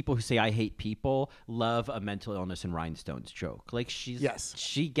same people who say I hate people love a mental illness and rhinestones joke. Like she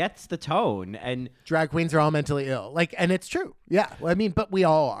gets the tone, and Drag queens are all mentally ill. Like, and it's true. Yeah. I mean, but we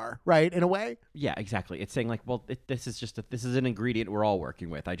all are, right? In a way. yeah, exactly. It's saying like, well, this is an ingredient we're all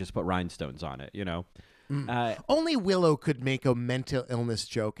working with. I just put rhinestones on it, you know. Only Willow could make a mental illness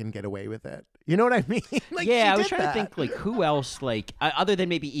joke and get away with it. You know what I mean? Like, yeah, she I was did trying that. to think like who else like other than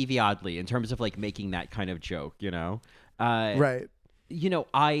maybe Evie Oddly in terms of like making that kind of joke, you know. Right. You know,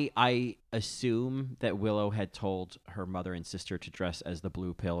 I assume that Willow had told her mother and sister to dress as the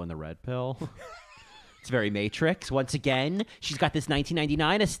blue pill and the red pill. It's very Matrix. Once again, she's got this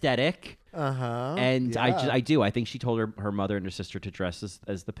 1999 aesthetic. And Yeah. I think she told her mother and her sister to dress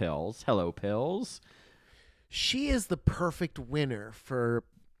as the pills. Hello, pills. She is the perfect winner for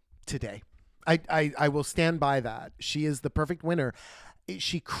today. I will stand by that. She is the perfect winner.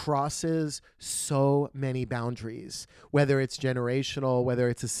 She crosses so many boundaries, whether it's generational, whether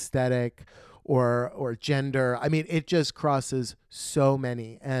it's aesthetic or gender. I mean, it just crosses so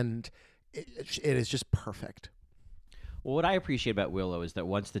many, and it is just perfect. Well, what I appreciate about Willow is that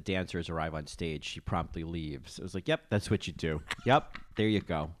once the dancers arrive on stage, she promptly leaves. It was like, yep, that's what you do. Yep, there you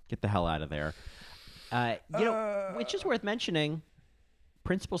go. Get the hell out of there. You know, which is worth mentioning.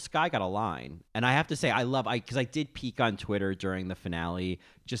 Principal Sky got a line, and I have to say because I did peek on Twitter during the finale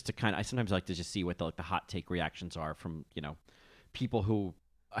just to I sometimes like to just see what the hot take reactions are from, you know, people who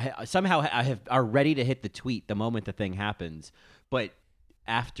somehow are ready to hit the tweet the moment the thing happens. But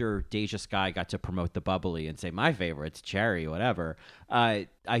after Deja Sky got to promote the bubbly and say my favorite's cherry, whatever, I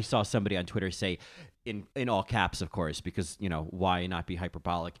saw somebody on Twitter say, in all caps, of course, because, you know, why not be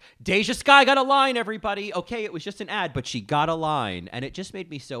hyperbolic? Deja Sky got a line, everybody. Okay, it was just an ad, but she got a line. And it just made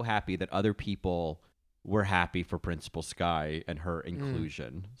me so happy that other people were happy for Principal Sky and her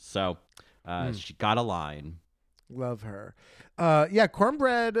inclusion. So she got a line. Love her. Yeah,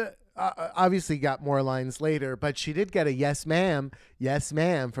 Cornbread obviously got more lines later, but she did get a yes ma'am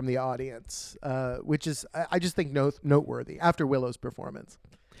from the audience, which is, I just think, noteworthy after Willow's performance.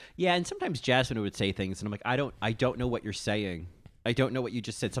 Yeah, and sometimes Jasmine would say things, and I'm like, I don't know what you're saying. I don't know what you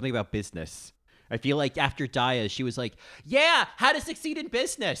just said. Something about business. I feel like after Daya, she was like, yeah, how to succeed in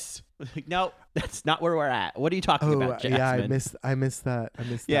business. Like, no, that's not where we're at. What are you talking about, Jasmine? Yeah, I missed that.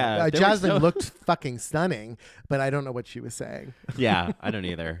 Yeah, that. there were Jasmine so- looked fucking stunning, but I don't know what she was saying. Yeah, I don't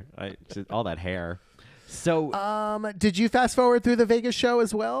either. All that hair. So Did you fast forward through the Vegas show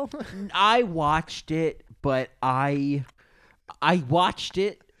as well? I watched it, but I watched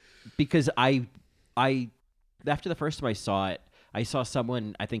it because I after the first time I saw it, I saw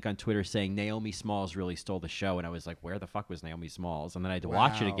someone, I think on Twitter, saying Naomi Smalls really stole the show, and I was like, where the fuck was Naomi Smalls? And then I had to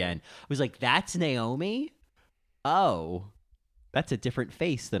watch it Wow. again. I was like, that's Naomi? Oh, that's a different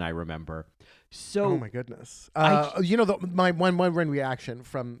face than I remember. So Oh my goodness! I- My one reaction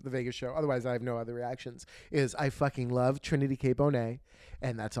from the Vegas show. Otherwise, I have no other reactions. Is I fucking love Trinity K. Bonet,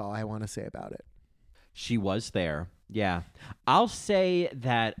 and that's all I want to say about it. she was there. Yeah. I'll say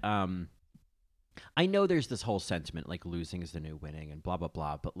that I know there's this whole sentiment like losing is the new winning and blah blah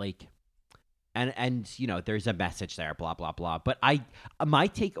blah, but like and you know, there's a message there, blah blah blah. But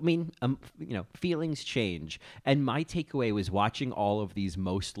feelings change, and my takeaway was watching all of these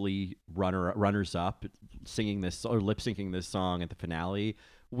mostly runners up singing this or lip syncing this song at the finale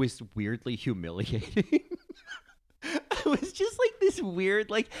was weirdly humiliating. It was just like this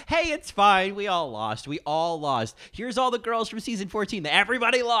weird, like, hey, it's fine. We all lost. Here's all the girls from season 14.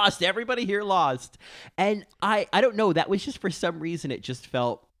 Everybody lost. Everybody here lost. And I don't know. That was just, for some reason, it just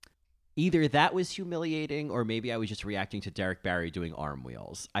felt either that was humiliating or maybe I was just reacting to Derek Barry doing arm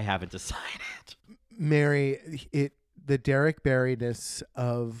wheels. I haven't decided. Mary, the Derek Barry-ness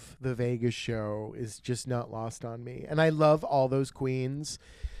of the Vegas show is just not lost on me, and I love all those queens,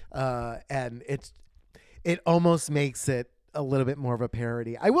 and it almost makes it a little bit more of a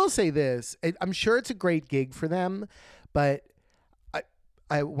parody. I will say this: I'm sure it's a great gig for them, but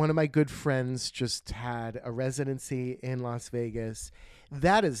one of my good friends just had a residency in Las Vegas.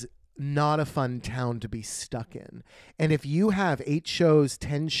 That is not a fun town to be stuck in. And if you have 8 shows,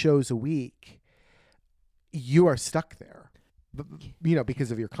 10 shows a week, you are stuck there,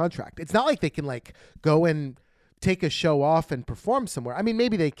 because of your contract. It's not like they can like go and take a show off and perform somewhere. I mean,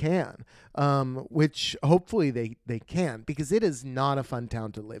 maybe they can, which hopefully they can, because it is not a fun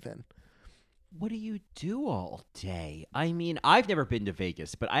town to live in. What do you do all day? I mean, I've never been to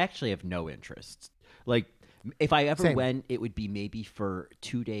Vegas, but I actually have no interest. Like, if I ever Same. went, it would be maybe for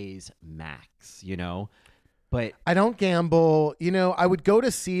 2 days max, But I don't gamble. I would go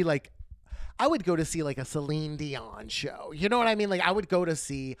to see like a Celine Dion show. You know what I mean? Like I would go to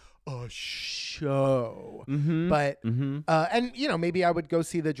see a show, but and maybe I would go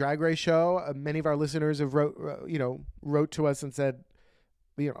see the Drag Race show. Many of our listeners have wrote to us and said,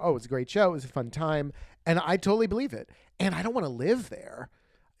 oh, it's a great show. It was a fun time, and I totally believe it. And I don't want to live there.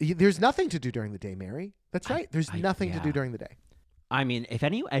 There's nothing to do during the day, Mary. That's right. There's nothing to do during the day. I mean, if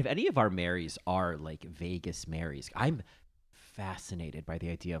any of our Marys are like Vegas Marys, I'm fascinated by the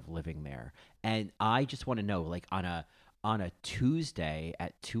idea of living there, and I just want to know, like on a Tuesday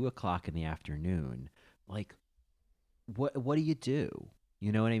at 2:00 in the afternoon, like what do you do?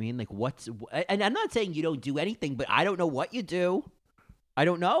 You know what I mean? Like and I'm not saying you don't do anything, but I don't know what you do. I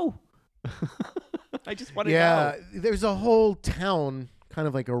don't know. I just want to know. Yeah, there's a whole town kind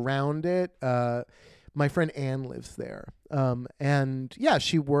of like around it. My friend Anne lives there. And yeah,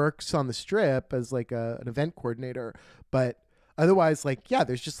 she works on the Strip as like an event coordinator, but otherwise, like, yeah,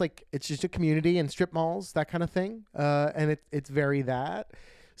 there's just like, it's just a community and strip malls, that kind of thing. And it's very that.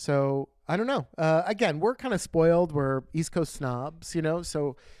 So I don't know. Again, we're kind of spoiled. We're East Coast snobs,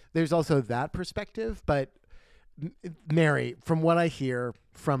 so there's also that perspective. But Mary, from what I hear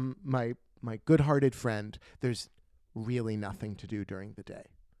from my good-hearted friend, there's really nothing to do during the day.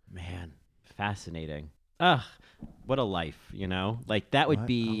 Man, fascinating. Ugh, what a life, Like that would What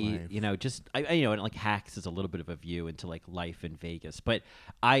be, a life. just and like Hacks is a little bit of a view into like life in Vegas. But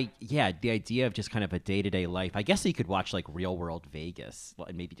the idea of just kind of a day-to-day life. I guess you could watch like Real World Vegas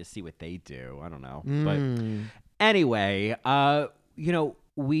and maybe just see what they do. I don't know. But anyway,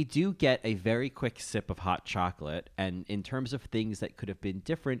 we do get a very quick sip of hot chocolate, and in terms of things that could have been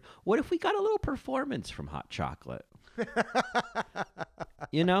different, what if we got a little performance from hot chocolate?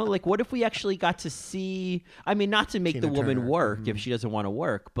 Like what if we actually got to see, I mean, not to make Tina the woman Turner. work if she doesn't want to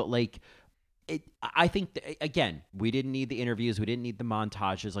work, but like I think again, we didn't need the interviews, we didn't need the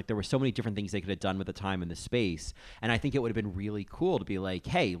montages. Like there were so many different things they could have done with the time and the space, and I think it would have been really cool to be like,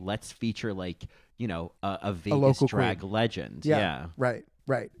 hey, let's feature like a Vegas local drag queen. legend. Yeah. Right.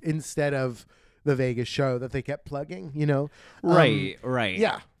 Instead of the Vegas show that they kept plugging, Right.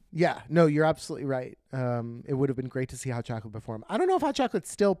 Yeah. Yeah, no, you're absolutely right. It would have been great to see Hot Chocolate perform. I don't know if Hot Chocolate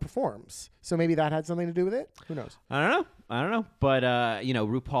still performs, so maybe that had something to do with it. Who knows? I don't know. But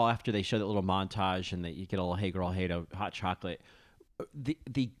RuPaul, after they show that little montage and that you get a little "Hey Girl, Hey" to Hot Chocolate,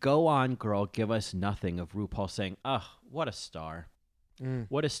 the go on girl, give us nothing of RuPaul saying, "Oh, what a star."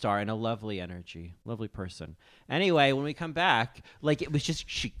 What a star, and a lovely energy, lovely person. Anyway, when we come back, like, it was just,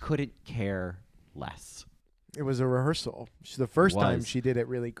 she couldn't care less. It was a rehearsal. The first time was. she did it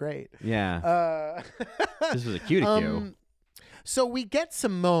really great. Yeah. This was a cue. So we get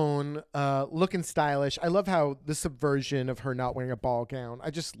Simone looking stylish. I love how the subversion of her not wearing a ball gown.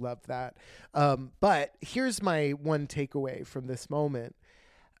 I just love that. But here's my one takeaway from this moment.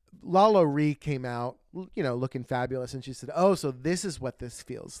 Lala Ree came out, looking fabulous, and she said, "Oh, so this is what this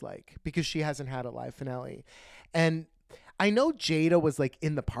feels like," because she hasn't had a live finale. And I know Jada was like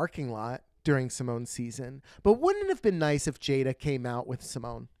in the parking lot during Simone's season, but wouldn't it have been nice if Jada came out with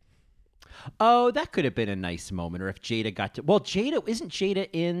Simone? Oh, that could have been a nice moment. Or if Jada got to... Well, isn't Jada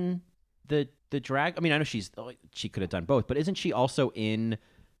in the drag... I mean, I know she could have done both, but isn't she also in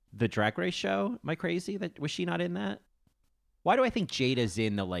the Drag Race show? Am I crazy? Was she not in that? Why do I think Jada's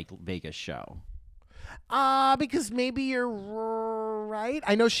in the, like, Vegas show? Because maybe you're right.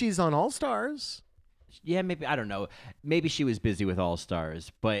 I know she's on All Stars. Yeah, maybe. I don't know. Maybe she was busy with All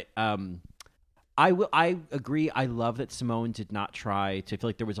Stars, but I agree. I love that Simone did not try to. I feel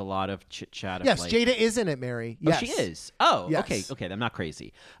like there was a lot of chit chat. Yes, like, Jada is in it, Mary. Yes. Oh, she is. Oh, yes. Okay. I'm not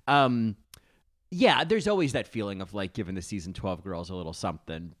crazy. Yeah, there's always that feeling of like giving the season 12 girls a little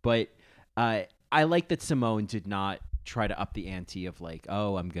something, but I like that Simone did not try to up the ante of like,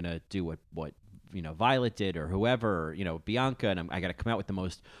 oh, I'm gonna do what Violet did or whoever, Bianca, and I got to come out with the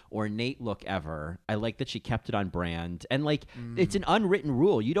most ornate look ever. I like that she kept it on brand. And, like, it's an unwritten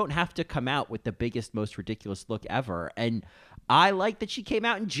rule. You don't have to come out with the biggest, most ridiculous look ever. And I like that she came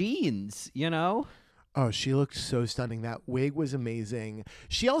out in jeans, Oh, she looked so stunning. That wig was amazing.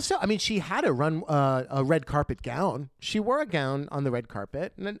 She also, she had a red carpet gown. She wore a gown on the red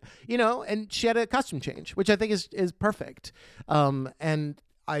carpet, and and she had a costume change, which I think is perfect. And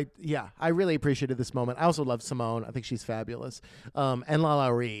I really appreciated this moment. I also love Simone. I think she's fabulous. And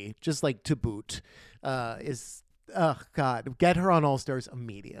Lala Ree, just like to boot, get her on All Stars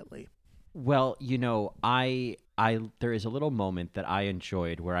immediately. Well, there is a little moment that I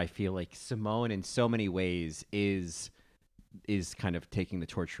enjoyed where I feel like Simone in so many ways is kind of taking the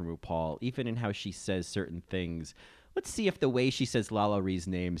torch from RuPaul, even in how she says certain things. Let's see if the way she says Lala Ree's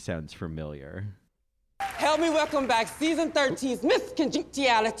name sounds familiar. Help me welcome back season 13's Miss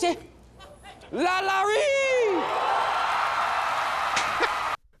Congeniality, Lala Ree!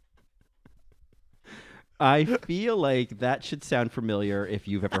 I feel like that should sound familiar if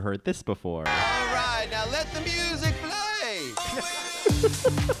you've ever heard this before. All right, now let the music play.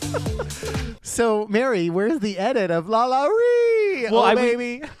 So, Mary, where's the edit of Lala Ree? Well,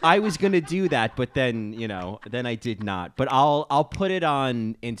 baby. I was gonna do that, but then then I did not. But I'll put it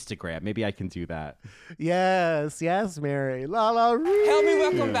on Instagram. Maybe I can do that. Yes, Mary. Lala Ree. Help me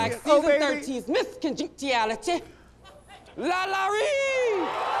welcome back season baby. 13's Miss Congeniality, Lala Ree!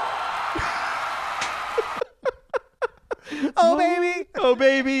 Oh baby. Oh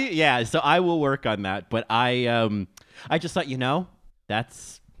baby. Yeah, so I will work on that. But I just thought,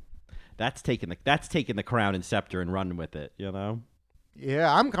 that's taking the crown and scepter and running with it, Yeah,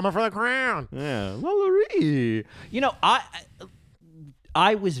 I'm coming for the crown. Yeah, Lala Ree.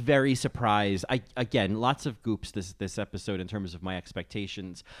 I was very surprised. Again, lots of goops this episode in terms of my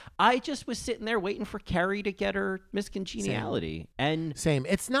expectations. I just was sitting there waiting for Carrie to get her Miss Congeniality. Same.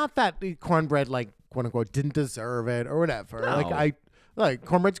 It's not that the Cornbread, like, quote unquote, didn't deserve it or whatever. No.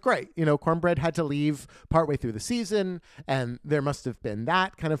 Cornbread's great. Cornbread had to leave partway through the season, and there must have been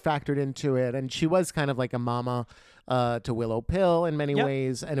that kind of factored into it. And she was kind of like a mama to Willow Pill in many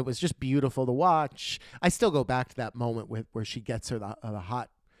ways, and it was just beautiful to watch. I still go back to that moment where she gets her the hot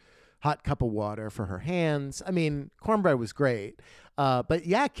cup of water for her hands. Cornbread was great. But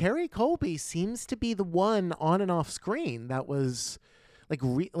yeah, Carrie Colby seems to be the one on and off screen that was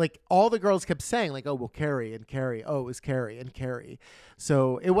like all the girls kept saying like, oh, well, Carrie and Carrie. Oh, it was Carrie and Carrie.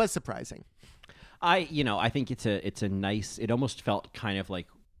 So it was surprising. I think it's a nice, it almost felt kind of like,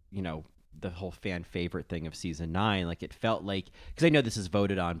 the whole fan favorite thing of season 9. Like it felt like, because I know this is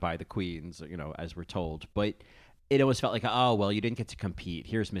voted on by the queens, as we're told, but it almost felt like, oh, well, you didn't get to compete.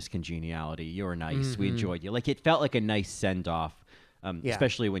 Here's Miss Congeniality. You were nice. Mm-hmm. We enjoyed you. Like it felt like a nice send off.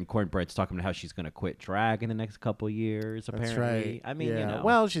 Especially when Cornbread's talking about how she's going to quit drag in the next couple years, apparently. That's right.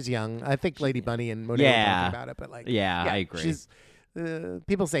 Well, she's young. I think Lady Bunny and Monet were talking about it, but I agree.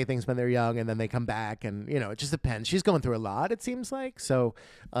 people say things when they're young and then they come back, and it just depends. She's going through a lot, it seems like. So,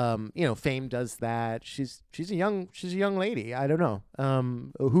 Fame does that. She's a young lady. I don't know.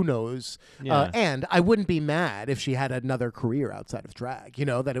 Who knows? Yeah. And I wouldn't be mad if she had another career outside of drag.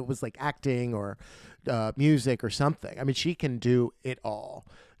 That it was like acting or music or something. I mean, she can do it all.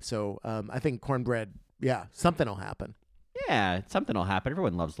 So I think Cornbread, something will happen. Yeah, something will happen.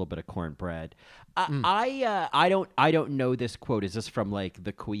 Everyone loves a little bit of cornbread. I don't know this quote. Is this from like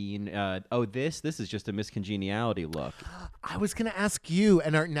the Queen? This is just a miscongeniality look. I was gonna ask you,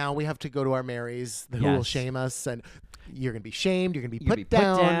 and now we have to go to our Marys who will Yes. shame us, and you're gonna be shamed. You're gonna be You'll put be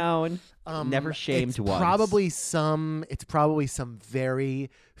down. Never shamed it's once. It's probably some very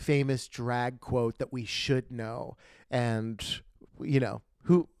famous drag quote that we should know, and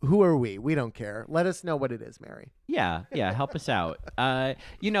who are we? We don't care. Let us know what it is, Mary. Yeah, help us out.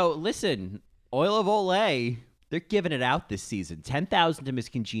 Listen, Oil of Olay, they're giving it out this season. 10,000 to Miss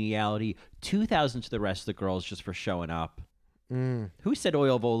Congeniality, 2,000 to the rest of the girls just for showing up. Who said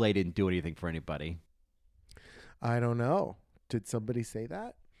Oil of Olay didn't do anything for anybody? I don't know. Did somebody say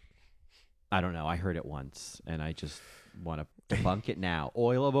that? I don't know. I heard it once, and I just want to debunk it now.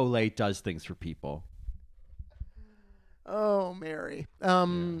 Oil of Olay does things for people. Oh, Mary.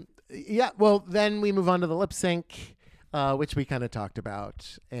 Well, then we move on to the lip sync, which we kind of talked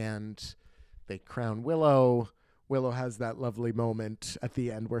about, and they crown Willow. Willow has that lovely moment at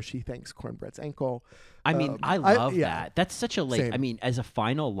the end where she thanks Cornbread's ankle. I mean, I love yeah. that. That's such a Same. I mean, as a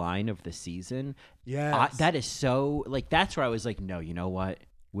final line of the season, Yes. that is so that's where I was like, no, you know what?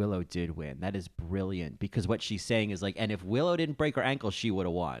 Willow did win. That is brilliant, because what she's saying is like, and if Willow didn't break her ankle, she would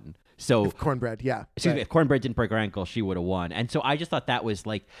have won. So Cornbread, yeah. excuse me, right. if Cornbread didn't break her ankle, she would have won. And so I just thought that was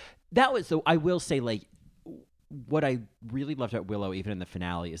so I will say, like, what I really loved about Willow, even in the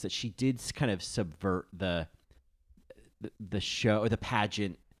finale, is that she did kind of subvert the show or the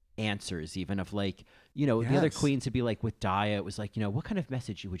pageant answers, even of like, the other Yes. queens would be like, with Daya, it was like, what kind of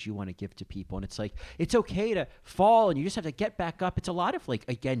message would you want to give to people? And it's like, it's okay to fall and you just have to get back up. It's a lot of like,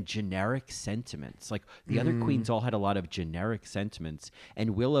 again, generic sentiments. Like the other queens all had a lot of generic sentiments,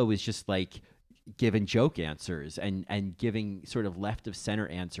 and Willow is just like giving joke answers and giving sort of left of center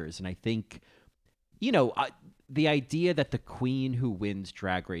answers. And I think, the idea that the queen who wins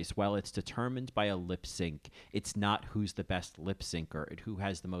Drag Race, while it's determined by a lip sync, it's not who's the best lip syncer, it's who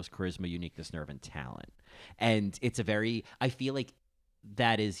has the most charisma, uniqueness, nerve, and talent. And it's I feel like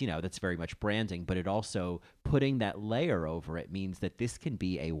that is, that's very much branding, but it also, putting that layer over it means that this can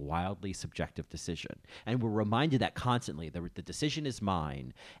be a wildly subjective decision. And we're reminded that constantly, the decision is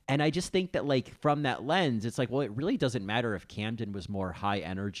mine. And I just think that, like, from that lens, it's like, well, it really doesn't matter if Camden was more high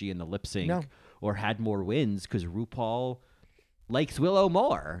energy in the lip sync. No. Or had more wins, because RuPaul likes Willow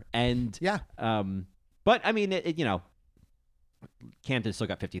more. And but I mean, Camden still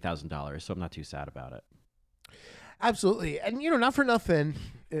got $50,000, so I'm not too sad about it. Absolutely. And, not for nothing,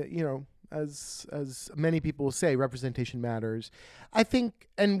 as many people will say, representation matters. I think,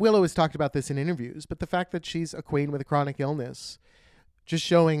 and Willow has talked about this in interviews, but the fact that she's a queen with a chronic illness, just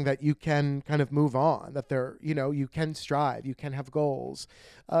showing that you can kind of move on, that you can strive, you can have goals,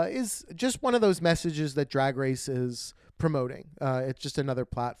 is just one of those messages that Drag Race is promoting. It's just another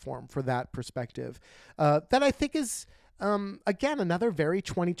platform for that perspective that I think is, again, another very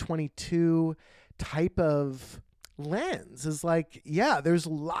 2022 type of lens. Is like, there's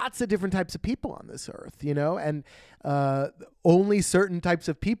lots of different types of people on this earth, and only certain types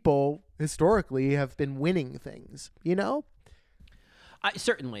of people historically have been winning things,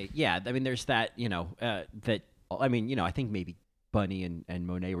 Certainly, yeah. I mean, there's that, I think maybe Bunny and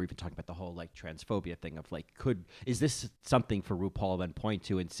Monet were even talking about the whole like transphobia thing of like, is this something for RuPaul then point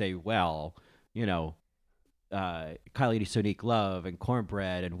to and say, well, Kylie Sonique Love and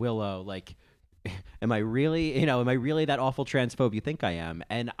Cornbread and Willow, like, am I really that awful transphobe you think I am?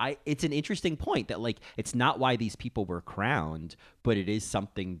 And it's an interesting point that, like, it's not why these people were crowned, but it is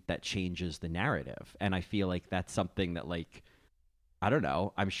something that changes the narrative. And I feel like that's something that, like, I don't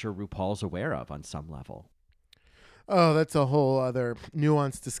know, I'm sure RuPaul's aware of on some level. Oh, that's a whole other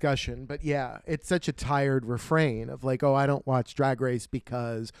nuanced discussion. But yeah, it's such a tired refrain of like, oh, I don't watch Drag Race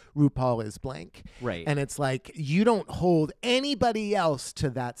because RuPaul is blank. Right. And it's like, you don't hold anybody else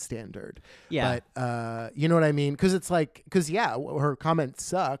to that standard. Yeah. But you know what I mean? Because it's like, her comment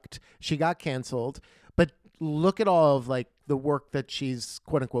sucked. She got canceled. But look at all of like the work that she's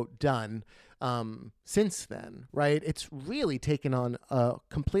quote unquote done since then, right? It's really taken on a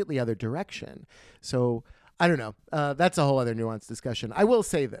completely other direction. So I don't know. That's a whole other nuanced discussion. I will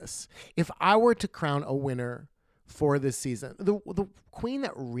say this. If I were to crown a winner for this season, the queen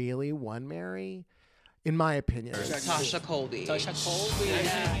that really won, Mary, in my opinion. Tasha Colby.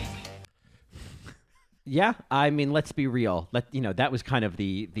 Yeah, I mean, let's be real. That was kind of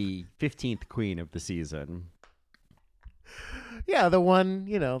the 15th queen of the season. Yeah, the one,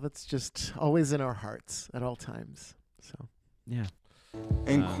 that's just always in our hearts at all times. So, yeah.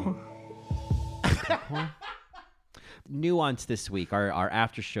 Encore. Nuance this week, our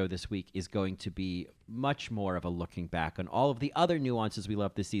after show this week is going to be much more of a looking back on all of the other nuances we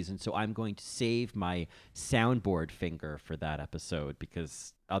love this season. So I'm going to save my soundboard finger for that episode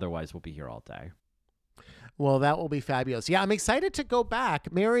because otherwise we'll be here all day. Well, that will be fabulous. Yeah, I'm excited to go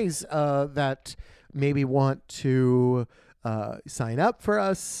back. Mary's that maybe want to sign up for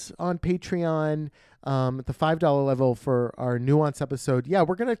us on Patreon at the $5 level for our Nuance episode. Yeah,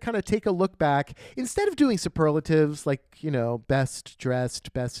 we're going to kind of take a look back. Instead of doing superlatives like, best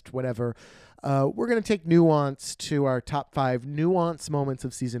dressed, best whatever, we're going to take Nuance to our top 5 Nuance moments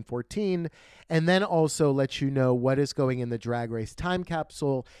of season 14, and then also let you know what is going in the Drag Race time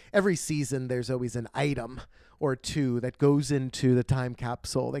capsule. Every season, there's always an item or two that goes into the time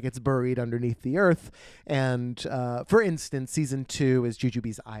capsule that gets buried underneath the earth. And for instance, season 2 is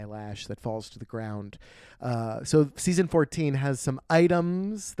Jujubee's eyelash that falls to the ground. So season 14 has some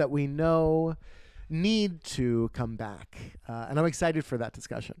items that we know need to come back. And I'm excited for that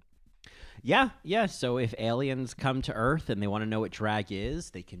discussion. Yeah. So if aliens come to Earth and they want to know what drag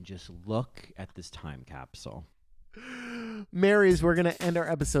is, they can just look at this time capsule. Marys, we're going to end our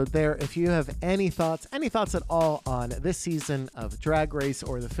episode there. If you have any thoughts at all on this season of Drag Race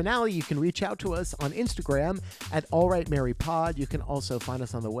or the finale, you can reach out to us on Instagram at AllRightMaryPod. You can also find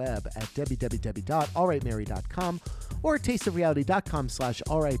us on the web at www.allrightmary.com or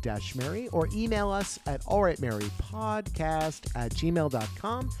tasteofreality.com/allright-mary, or email us at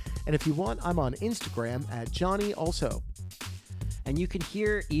allrightmarypodcast@gmail.com. And if you want, I'm on Instagram at Johnny also. And you can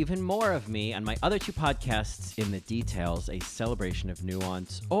hear even more of me on my other 2 podcasts, In the Details, a celebration of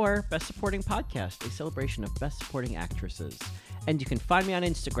nuance, or Best Supporting Podcast, a celebration of Best Supporting Actresses. And you can find me on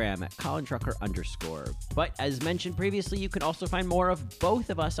Instagram at ColinDrucker_. But as mentioned previously, you can also find more of both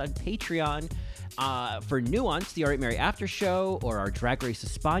of us on Patreon for Nuance, the All Right Mary After Show, or our Drag Race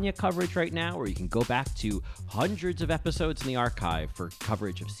España coverage right now, where you can go back to hundreds of episodes in the archive for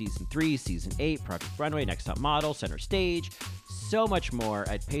coverage of Season 3, Season 8, Project Runway, Next Top Model, Center Stage, so much more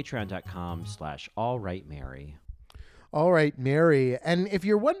at patreon.com/allrightmary. All right, Mary. And if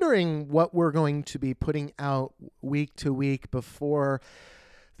you're wondering what we're going to be putting out week to week before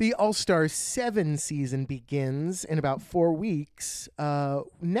the All-Star 7 season begins in about 4 weeks,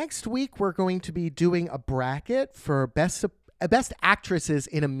 next week we're going to be doing a bracket for best actresses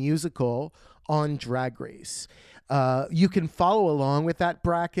in a musical on Drag Race. You can follow along with that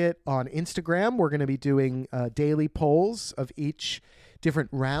bracket on Instagram. We're going to be doing daily polls of each different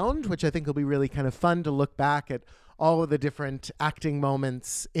round, which I think will be really kind of fun to look back at all of the different acting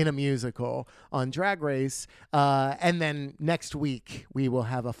moments in a musical on Drag Race. And then next week, we will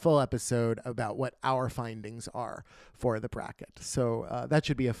have a full episode about what our findings are for the bracket. So that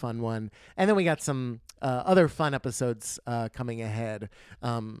should be a fun one. And then we got some other fun episodes coming ahead.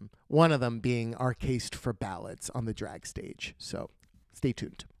 One of them being our case for ballads on the drag stage. So stay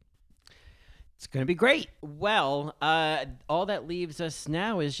tuned. It's going to be great. Well, all that leaves us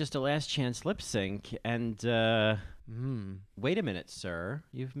now is just a last chance lip sync. And wait a minute, sir.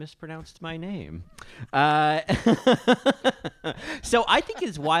 You've mispronounced my name. So I think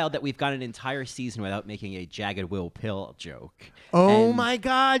it's wild that we've gone an entire season without making a Jagged Will Pill joke. Oh, my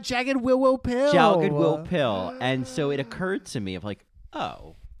God. Jagged Will Pill. Jagged Will Pill. And so it occurred to me of like,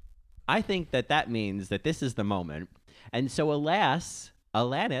 oh, I think that means that this is the moment. And so Alanis,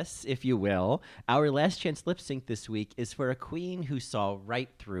 if you will, our last chance lip sync this week is for a queen who saw right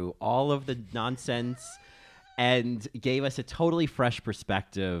through all of the nonsense and gave us a totally fresh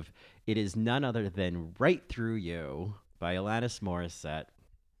perspective. It is none other than Right Through You by Alanis Morissette.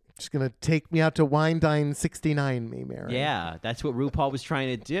 Just going to take me out to Wine Dine 69 me, Mary. Yeah, that's what RuPaul was trying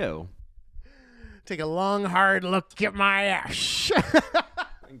to do. Take a long, hard look at my ass.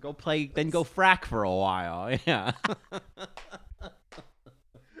 And go frack for a while. Yeah.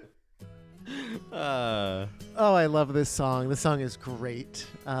 Oh, I love this song. The song is great.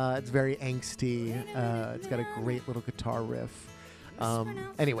 It's very angsty. It's got a great little guitar riff.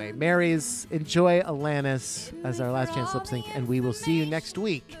 Anyway, Mary's, enjoy Alanis as our last chance lip sync, and we will see you next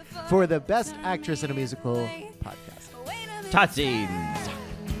week for the Best Actress in a Musical podcast. Totsies.